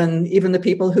lives, even the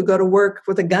people who go to work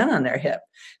with a gun on their hip.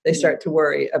 They start to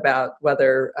worry about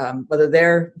whether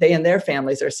they and their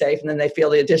families are safe, and then they feel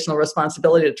the additional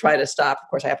responsibility to try to stop. Of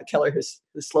course, I have a killer who's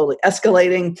slowly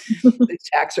escalating. The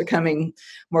attacks are coming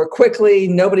more quickly.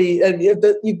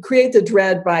 You create the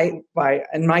dread by,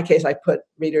 in my case, I put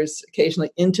readers occasionally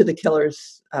into the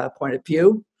killer's point of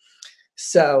view.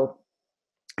 So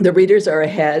the readers are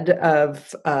ahead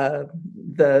of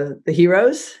the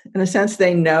heroes. In a sense,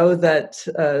 they know that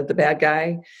the bad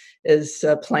guy is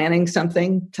planning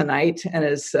something tonight and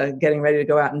is getting ready to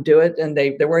go out and do it. And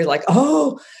they're worried like,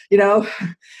 how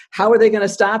are they going to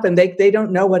stop him? They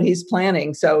don't know what he's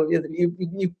planning. So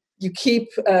you keep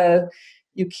the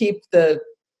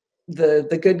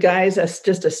good guys as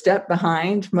just a step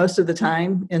behind most of the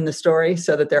time in the story,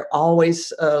 so that they're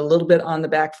always a little bit on the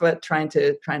back foot, trying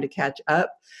to catch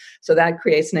up. So that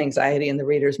creates an anxiety in the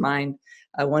reader's mind,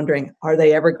 wondering, are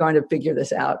they ever going to figure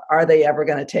this out? Are they ever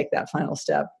going to take that final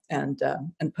step and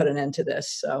put an end to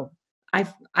this? So I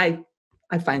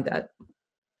find that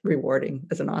rewarding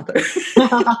as an author.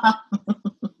 I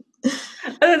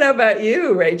don't know about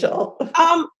you, Rachel.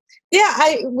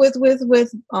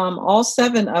 With all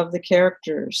 7 of the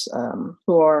characters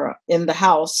who are in the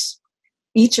house,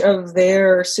 each of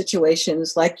their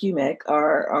situations, like you, Meg,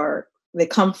 are they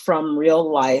come from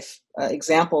real life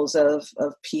examples of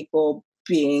people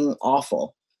being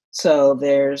awful. So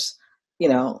there's,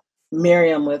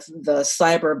 Miriam with the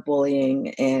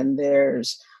cyberbullying, and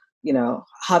there's,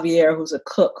 Javier, who's a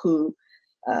cook who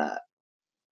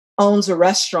owns a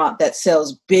restaurant that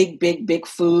sells big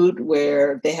food,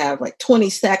 where they have like 20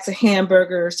 stacks of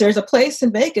hamburgers. There's a place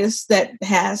in Vegas that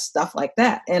has stuff like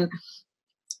that. And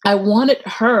I wanted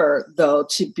her, though,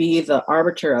 to be the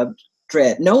arbiter of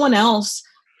dread. No one else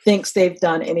thinks they've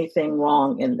done anything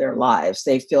wrong in their lives.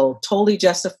 They feel totally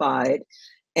justified.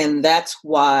 And that's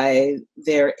why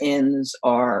their ends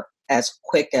are as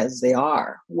quick as they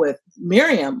are. With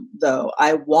Miriam, though,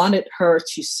 I wanted her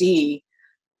to see,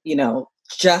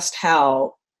 just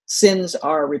how sins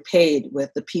are repaid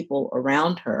with the people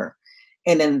around her.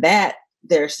 And in that,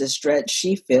 there's this dread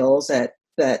she feels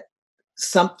that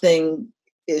something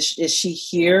is she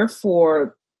here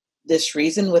for this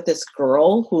reason with this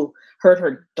girl who hurt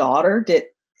her daughter?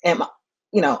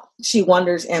 She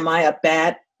wonders, am I a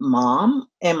bad mom?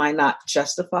 Am I not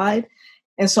justified?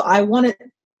 And so I wanted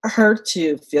her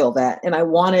to feel that. And I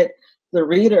wanted the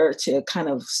reader to kind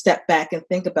of step back and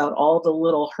think about all the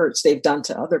little hurts they've done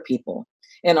to other people.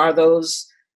 And are those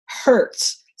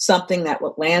hurts something that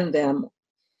would land them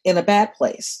in a bad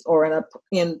place or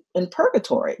in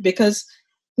purgatory? Because,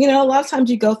 a lot of times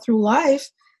you go through life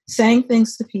saying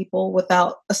things to people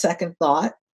without a second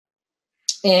thought,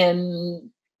 and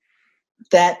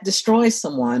that destroys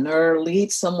someone or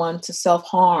leads someone to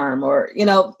self-harm, or,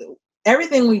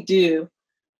 everything we do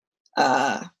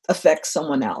affects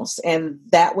someone else. And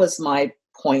that was my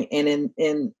point. And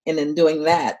in doing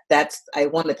that, I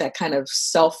wanted that kind of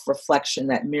self-reflection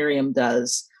that Miriam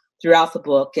does throughout the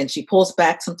book. And she pulls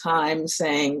back sometimes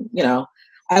saying,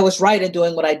 I was right in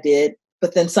doing what I did,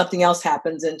 but then something else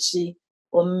happens and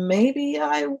maybe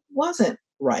I wasn't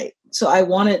right. So I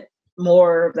wanted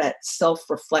more of that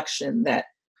self-reflection that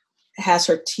has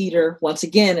her teeter once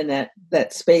again in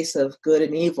that space of good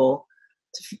and evil,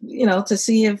 to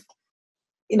see if,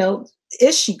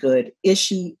 is she good? Is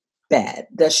she bad?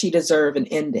 Does she deserve an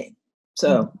ending?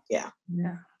 So, yeah.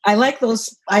 I like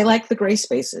those. I like the gray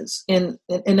spaces in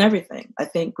everything. I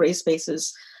think gray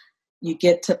spaces, you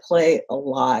get to play a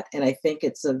lot. And I think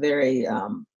it's a very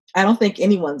I don't think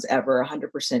anyone's ever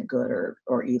 100% good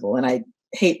or evil. And I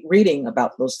hate reading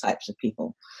about those types of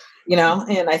people,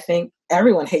 and I think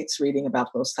everyone hates reading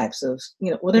about those types of,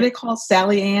 what are they called?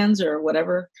 Sally Ann's or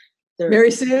whatever.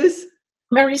 Mary Sue's?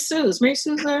 Mary Sue's. Mary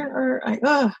Sue's are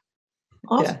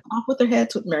off with their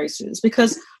heads with Mary Sue's,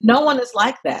 because no one is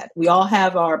like that. We all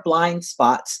have our blind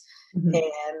spots. Mm-hmm.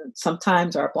 And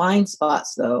sometimes our blind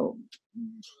spots, though.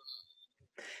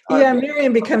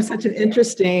 Miriam becomes such an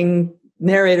interesting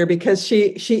narrator because she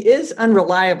is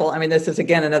unreliable. I mean, this is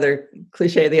again another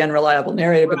cliche, the unreliable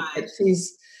narrator, but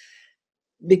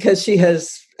because she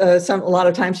has a lot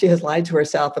of times she has lied to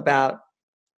herself about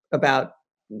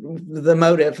the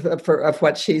motive of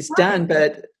what she's done,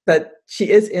 but she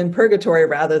is in purgatory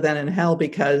rather than in hell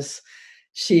because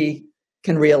she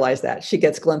can realize that she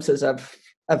gets glimpses of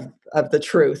the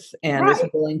truth and is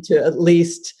willing to at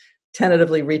least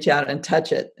tentatively reach out and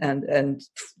touch it and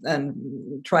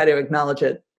try to acknowledge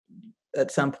it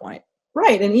at some point.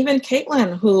 Right. And even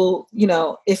Caitlin, who,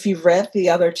 if you've read the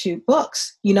other two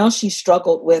books, she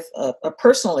struggled with a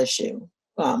personal issue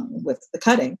with the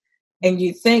cutting. And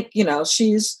you think,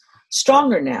 she's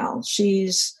stronger now. She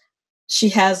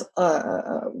has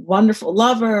a wonderful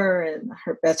lover and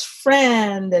her best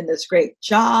friend and this great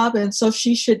job. And so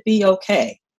she should be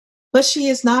okay. But she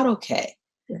is not okay.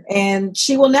 And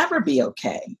she will never be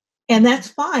okay. And that's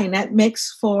fine. That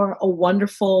makes for a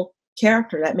wonderful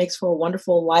character. That makes for a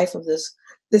wonderful life of this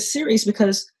series,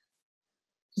 because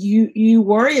you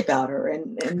worry about her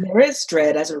and there is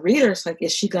dread as a reader. It's like,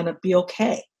 is she going to be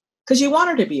okay? Because you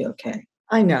want her to be okay.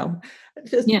 I know.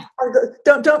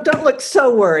 Don't look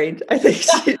so worried. I think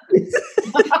it's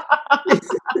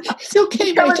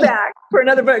okay. Coming back for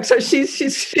another book, so she's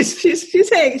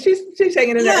hanging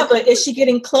in there. Yeah, but is she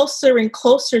getting closer and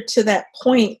closer to that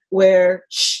point where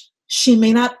she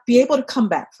may not be able to come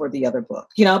back for the other book?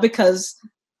 Because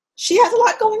she has a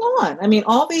lot going on. I mean,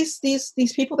 all these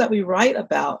people that we write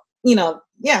about,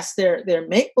 yes, they're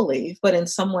make believe, but in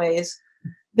some ways,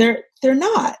 they're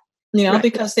not.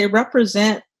 Because they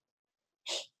represent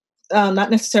not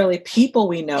necessarily people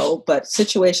we know, but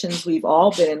situations we've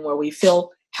all been in where we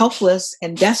feel helpless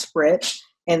and desperate.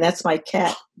 And that's my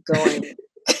cat going.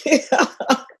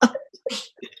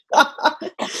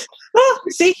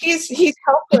 See, he's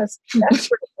helpless,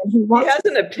 desperate, and he has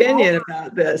an opinion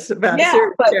about this. But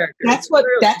that's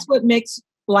what makes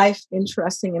life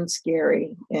interesting and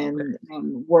scary and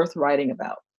worth writing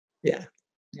about. Yeah.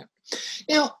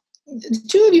 Now, the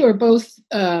two of you are both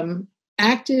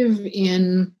active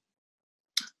in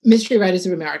Mystery Writers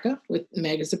of America, with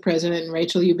Meg as the president, and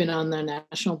Rachel, you've been on the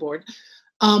national board.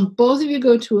 Both of you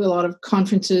go to a lot of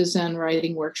conferences and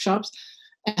writing workshops.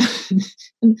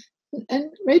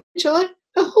 And Rachel, I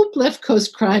hope Left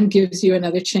Coast Crime gives you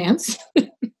another chance.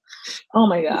 Oh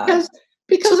my God.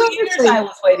 Because obviously I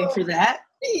was waiting for that.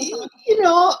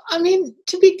 I mean,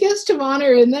 to be guest of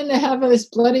honor and then to have this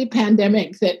bloody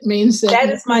pandemic, that means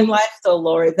that is my life, though,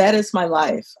 Laurie. That is my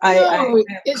life. I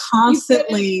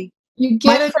constantly. You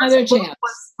get another chance.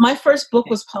 My first book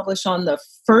was published on the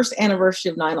first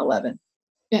anniversary of 9/11.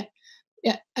 Yeah.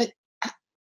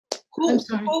 I'm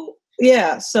sorry.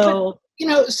 Yeah. So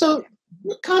so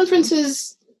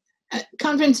conferences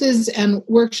and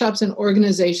workshops and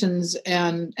organizations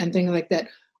and things like that.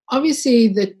 Obviously,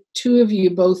 the two of you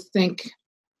both think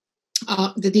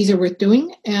that these are worth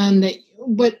doing,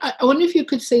 but I wonder if you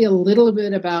could say a little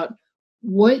bit about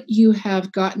what you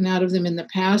have gotten out of them in the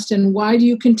past and why do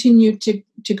you continue to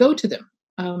go to them,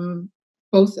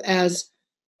 both as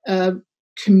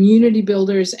community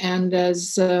builders and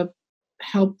as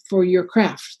help for your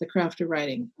craft, the craft of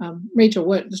writing. Rachel,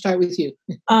 to start with you.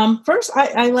 First,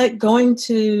 I like going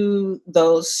to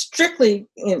those strictly,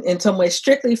 in some ways,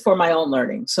 strictly for my own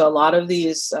learning. So a lot of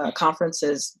these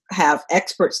conferences have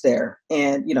experts there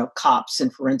and, cops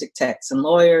and forensic techs and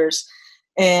lawyers.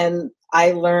 And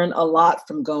I learn a lot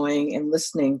from going and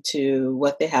listening to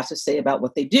what they have to say about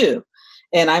what they do.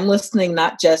 And I'm listening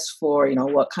not just for,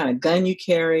 what kind of gun you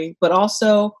carry, but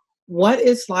also what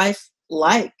is life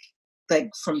like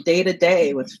from day to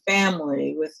day with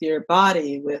family, with your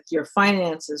body, with your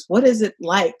finances. What is it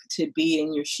like to be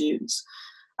in your shoes?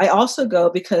 I also go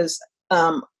because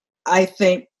I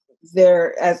think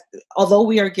although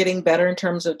we are getting better in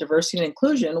terms of diversity and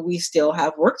inclusion, we still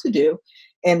have work to do.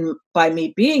 And by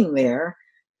me being there,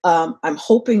 I'm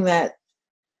hoping that,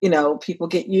 people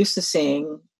get used to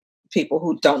seeing people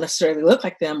who don't necessarily look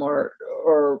like them or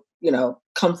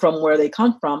come from where they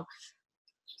come from.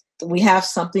 We have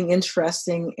something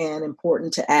interesting and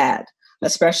important to add,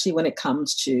 especially when it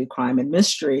comes to crime and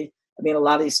mystery. I mean, a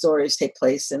lot of these stories take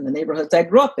place in the neighborhoods I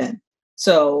grew up in.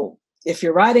 So if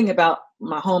you're writing about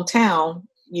my hometown,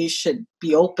 you should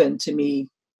be open to me,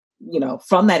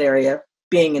 from that area,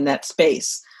 being in that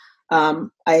space.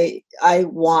 I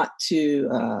want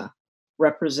to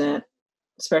represent,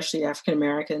 especially African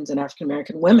Americans and African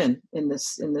American women in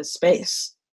this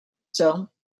space. So,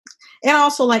 and I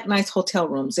also like nice hotel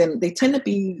rooms, and they tend to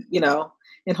be,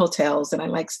 in hotels, and I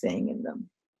like staying in them.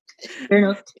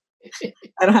 I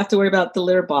don't have to worry about the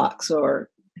litter box or,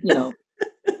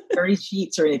 dirty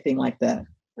sheets or anything like that.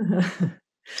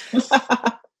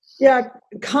 Yeah,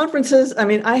 conferences. I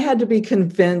mean, I had to be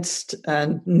convinced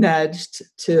and nudged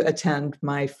to attend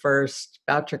my first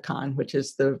VoucherCon, which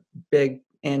is the big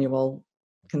annual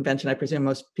convention. I presume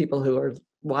most people who are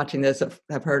watching this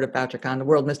have heard of VoucherCon, the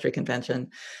World Mystery Convention.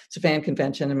 It's a fan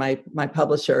convention, and my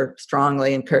publisher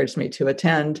strongly encouraged me to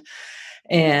attend.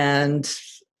 And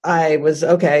I was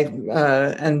okay.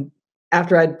 And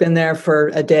after I'd been there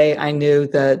for a day, I knew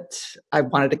that I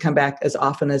wanted to come back as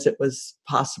often as it was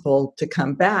possible to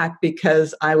come back,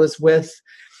 because I was with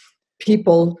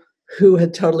people who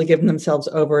had totally given themselves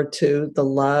over to the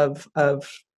love of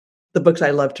the books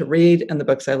I love to read and the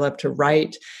books I love to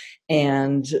write,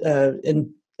 and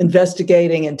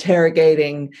investigating,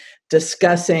 interrogating,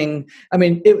 discussing. I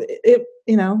mean,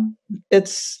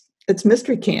 it's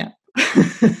mystery camp.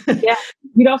 Yeah,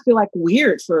 you don't feel like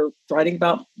weird for writing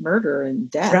about murder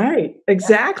and death. Right,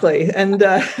 exactly. And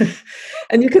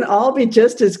and you can all be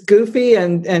just as goofy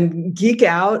and geek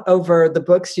out over the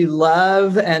books you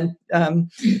love, and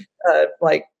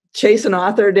like chase an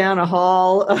author down a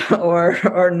hall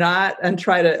or not, and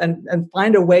try to and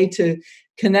find a way to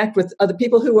connect with other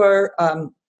people who are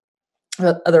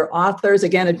other authors.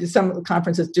 Again, some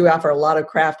conferences do offer a lot of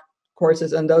craft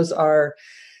courses, and those are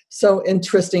so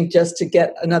interesting just to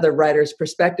get another writer's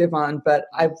perspective on. But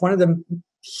one of the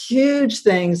huge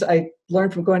things I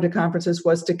learned from going to conferences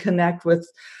was to connect with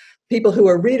people who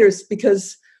are readers,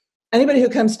 because anybody who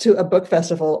comes to a book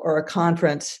festival or a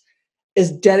conference is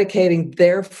dedicating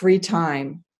their free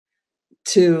time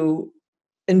to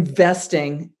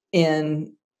investing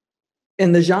in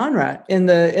the genre, in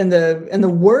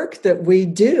the work that we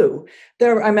do.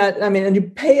 And you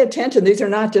pay attention. These are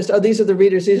not just, these are the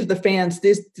readers, these are the fans.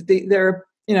 They're,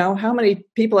 how many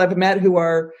people I've met who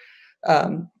are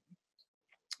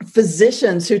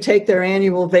physicians who take their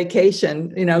annual vacation,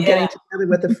 getting together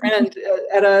with a friend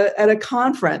at a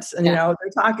conference, and they're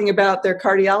talking about their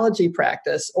cardiology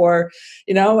practice, or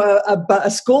a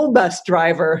school bus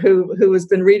driver who has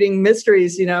been reading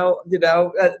mysteries,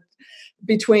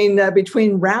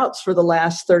 between routes for the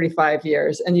last 35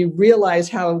 years. And you realize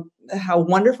how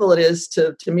wonderful it is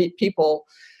to meet people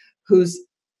whose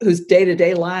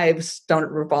day-to-day lives don't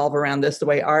revolve around this the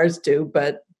way ours do,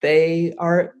 but they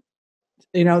are,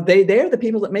 they're the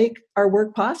people that make our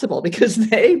work possible, because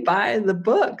they buy the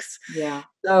books. Yeah.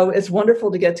 So it's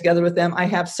wonderful to get together with them. I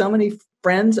have so many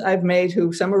friends I've made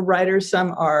who, some are writers,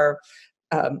 some are,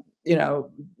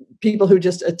 people who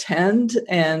just attend,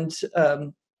 and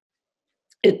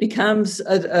it becomes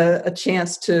a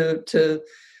chance to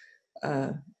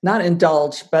not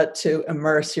indulge, but to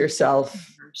immerse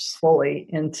yourself fully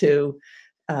into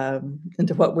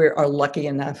what we are lucky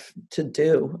enough to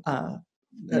do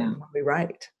when we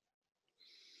write.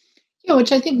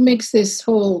 Which I think makes this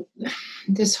whole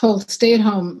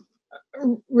stay-at-home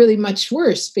really much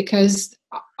worse, because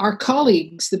our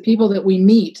colleagues, the people that we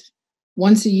meet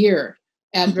once a year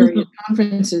at various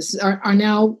conferences, are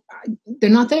now, they're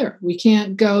not there. We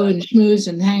can't go and schmooze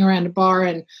and hang around a bar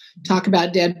and talk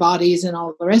about dead bodies and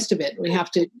all the rest of it. We have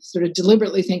to sort of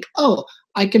deliberately think,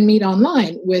 I can meet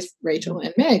online with Rachel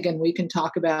and Meg, and we can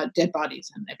talk about dead bodies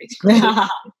and everything.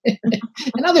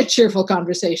 And other cheerful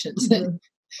conversations that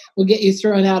will get you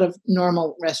thrown out of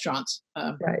normal restaurants.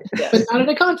 Right. But not at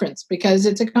a conference, because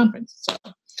it's a conference.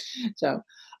 So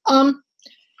I'd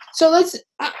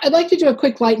like to do a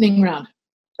quick lightning round.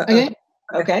 Okay?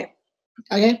 Okay.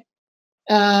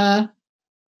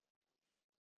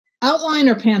 Outline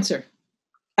or pantser?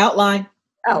 Outline.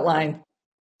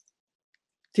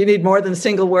 Do you need more than a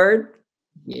single word?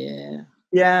 Yeah.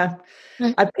 Yeah.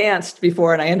 I pantsed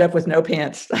before, and I end up with no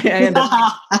pants. I end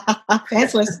up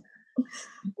pantsless.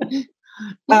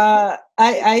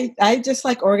 I just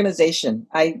like organization.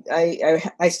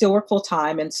 I still work full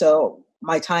time, and so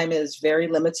my time is very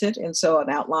limited, and so an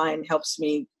outline helps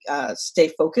me stay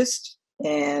focused,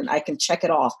 and I can check it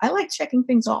off. I like checking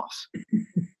things off.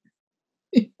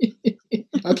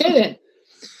 Okay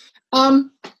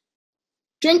then.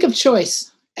 Drink of choice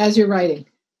as you're writing?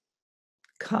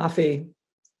 Coffee.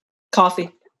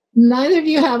 Neither of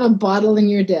you have a bottle in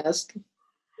your desk.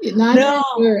 No.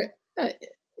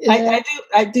 I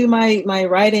do my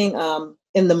writing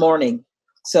in the morning.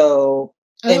 So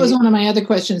that was one of my other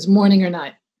questions, morning or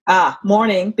night?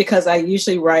 Morning, because I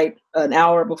usually write an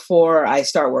hour before I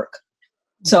start work.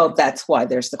 So that's why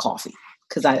there's the coffee,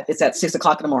 because it's at 6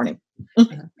 o'clock in the morning.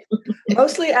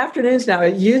 Mostly afternoons now.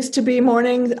 It used to be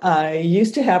morning. I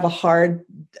used to have a hard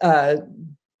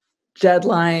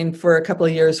deadline for a couple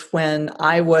of years when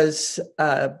I was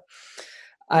I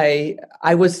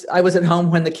was at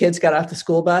home when the kids got off the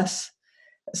school bus.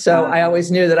 So I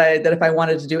always knew that if I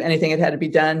wanted to do anything, it had to be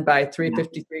done by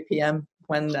 3:53 p.m.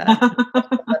 when left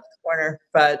the corner.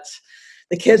 But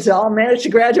the kids all managed to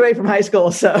graduate from high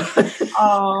school, so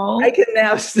I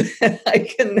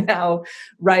can now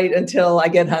write until I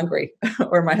get hungry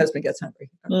or my husband gets hungry.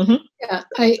 Mm-hmm. Yeah,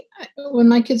 I when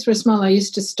my kids were small, I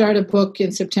used to start a book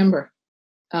in September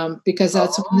because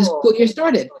that's when the school year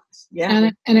started. Yeah,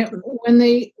 when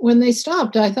they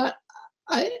stopped, I thought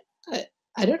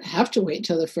I don't have to wait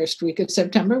till the first week of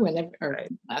September, or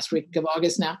last week of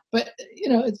August now. But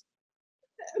it's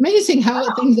amazing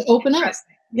how things open up.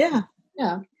 Yeah.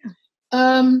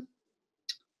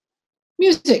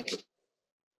 Music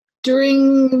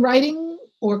during writing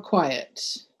or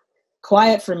quiet?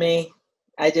 Quiet for me.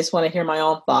 I just want to hear my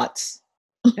own thoughts.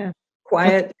 Yeah.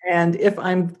 Quiet. And if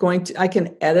I'm going to, I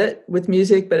can edit with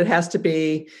music, but it has to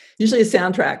be usually a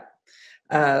soundtrack,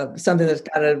 something that's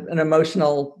got an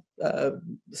emotional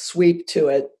sweep to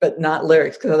it, but not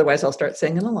lyrics, because otherwise I'll start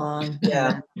singing along.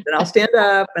 Yeah. And then I'll stand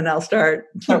up and I'll start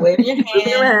waving your moving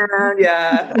hand around.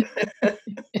 Yeah.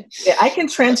 Yeah, I can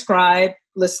transcribe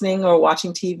listening or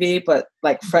watching TV, but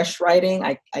like fresh writing,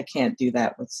 I can't do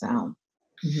that with sound.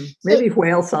 Mm-hmm. Maybe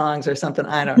whale songs or something.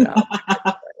 I don't know.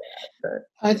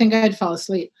 I think I'd fall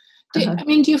asleep. Do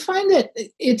you find that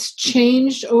it's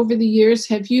changed over the years?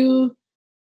 Did you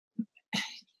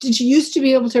used to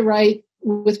be able to write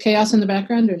with chaos in the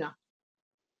background or no?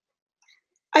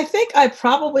 I think I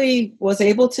probably was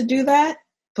able to do that,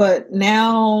 but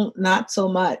now not so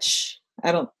much.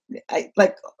 I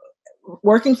like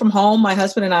working from home. My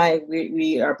husband and I,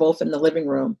 we are both in the living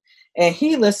room, and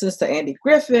he listens to Andy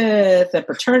Griffith and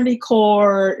Paternity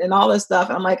Court and all this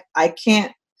stuff. I'm like, I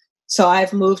can't. So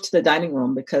I've moved to the dining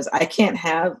room because I can't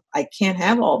have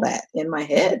all that in my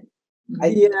head.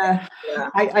 I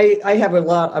have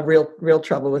a real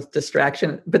trouble with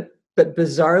distraction, but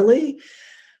bizarrely,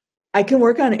 I can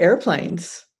work on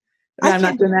airplanes. I'm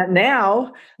not doing that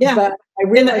now. Yeah, but I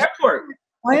realized, in the airport.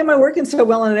 Why am I working so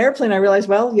well on an airplane? I realized,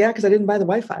 because I didn't buy the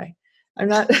Wi-Fi. I'm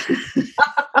not.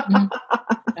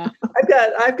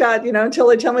 I've got, until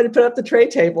they tell me to put up the tray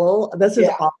table, this is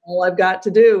all I've got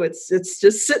to do. It's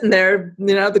just sitting there,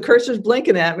 the cursor's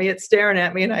blinking at me, it's staring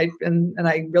at me, and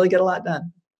I really get a lot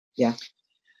done. Yeah.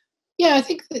 Yeah, I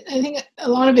think a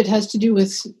lot of it has to do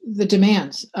with the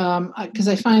demands. Because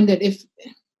I find that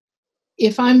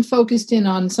if I'm focused in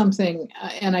on something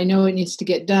and I know it needs to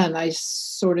get done, I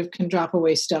sort of can drop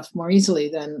away stuff more easily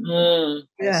than.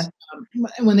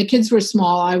 When the kids were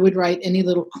small, I would write any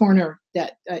little corner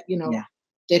that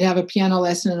they'd have a piano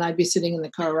lesson and I'd be sitting in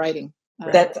the car writing.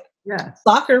 That's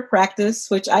soccer practice,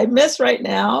 which I miss right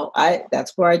now.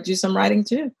 That's where I do some writing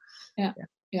too. Yeah.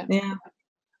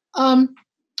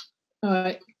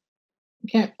 I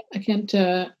can't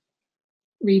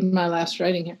read my last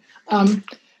writing here.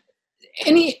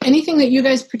 Anything that you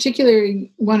guys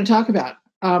particularly want to talk about?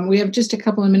 We have just a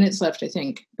couple of minutes left, I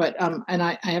think, but and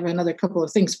I have another couple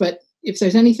of things. But if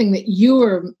there's anything that you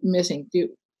are missing, do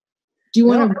you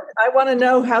want to? I want to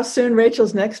know how soon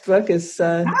Rachel's next book is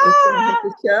going to hit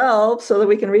the shelf so that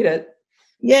we can read it.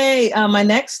 Yay! My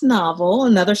next novel,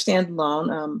 another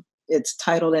standalone. It's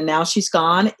titled "And Now She's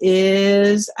Gone,"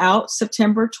 is out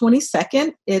September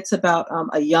 22nd. It's about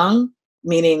a young,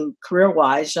 meaning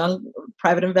career-wise, young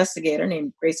private investigator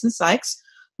named Grayson Sykes,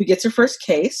 who gets her first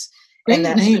case. Great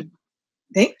name.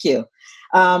 Thank you.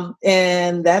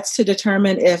 And that's to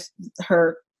determine if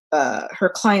her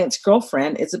client's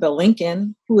girlfriend, Isabel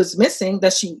Lincoln, who is missing,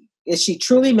 is she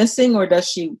truly missing, or does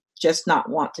she just not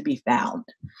want to be found?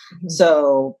 Mm-hmm.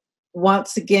 So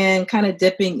once again, kind of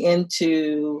dipping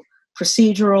into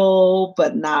procedural,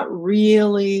 but not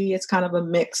really. It's kind of a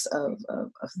mix of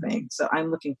things. So I'm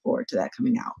looking forward to that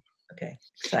coming out. Okay.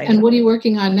 And what are you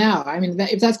working on now? I mean,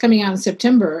 if that's coming out in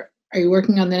September, are you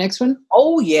working on the next one?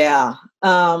 Oh, yeah.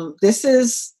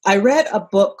 I read a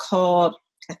book called,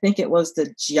 I think it was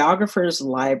The Geographer's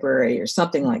Library or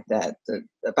something like that,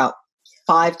 about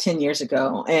 5-10 years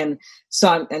ago. And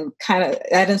so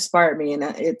that inspired me. And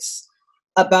it's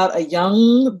about a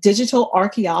young digital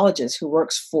archaeologist who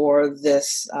works for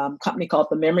this company called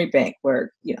the Memory Bank,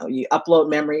 where, you upload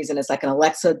memories and it's like an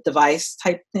Alexa device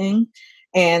type thing.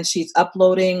 and she's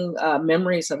uploading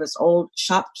memories of this old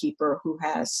shopkeeper who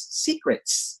has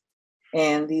secrets.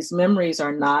 And these memories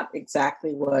are not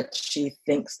exactly what she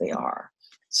thinks they are.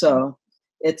 So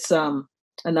it's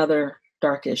another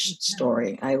darkish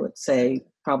story. I would say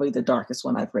probably the darkest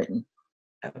one I've written.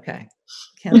 Okay.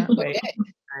 Cannot wait.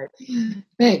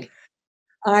 Meg.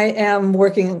 I am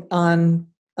working on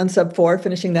Unsub 4,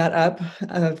 finishing that up.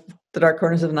 The Dark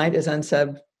Corners of the Night is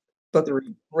Unsub book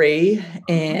 3.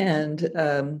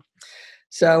 And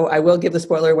so I will give the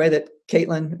spoiler away that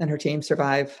Caitlin and her team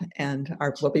survive and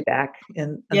will be back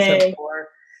in Unsub 4,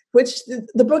 which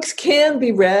the books can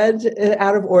be read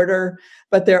out of order,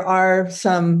 but there are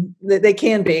some, they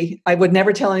can be. I would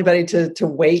never tell anybody to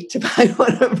wait to buy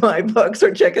one of my books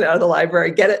or check it out of the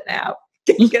library. Get it now.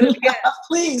 Get it again.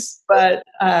 Please. But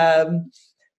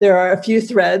there are a few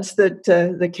threads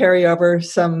that carry over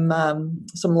some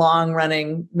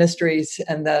long-running mysteries,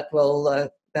 and that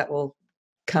will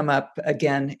come up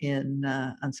again in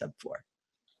Unsub 4.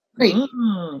 Great.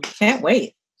 Can't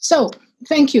wait. So,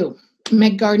 thank you,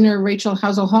 Meg Gardiner, Rachel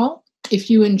Howzell Hall. If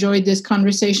you enjoyed this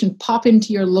conversation, pop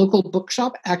into your local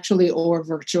bookshop, actually or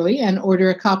virtually, and order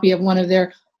a copy of one of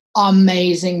their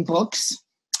amazing books.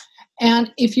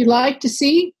 And if you'd like to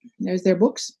see, there's their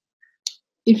books.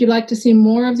 If you'd like to see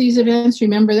more of these events,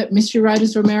 remember that Mystery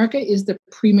Writers of America is the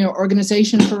premier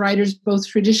organization for writers, both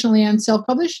traditionally and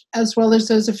self-published, as well as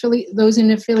those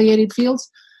in affiliated fields.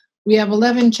 We have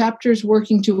 11 chapters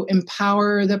working to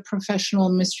empower the professional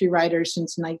mystery writers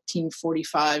since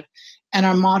 1945. And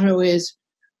our motto is,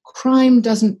 crime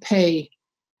doesn't pay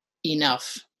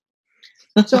enough.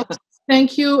 So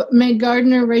thank you, Meg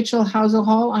Gardiner, Rachel Howzell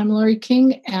Hall. I'm Laurie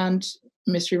King, and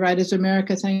Mystery Writers of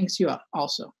America thanks you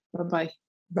also. Bye-bye.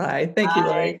 Bye. Thank you,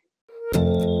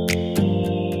 Laurie.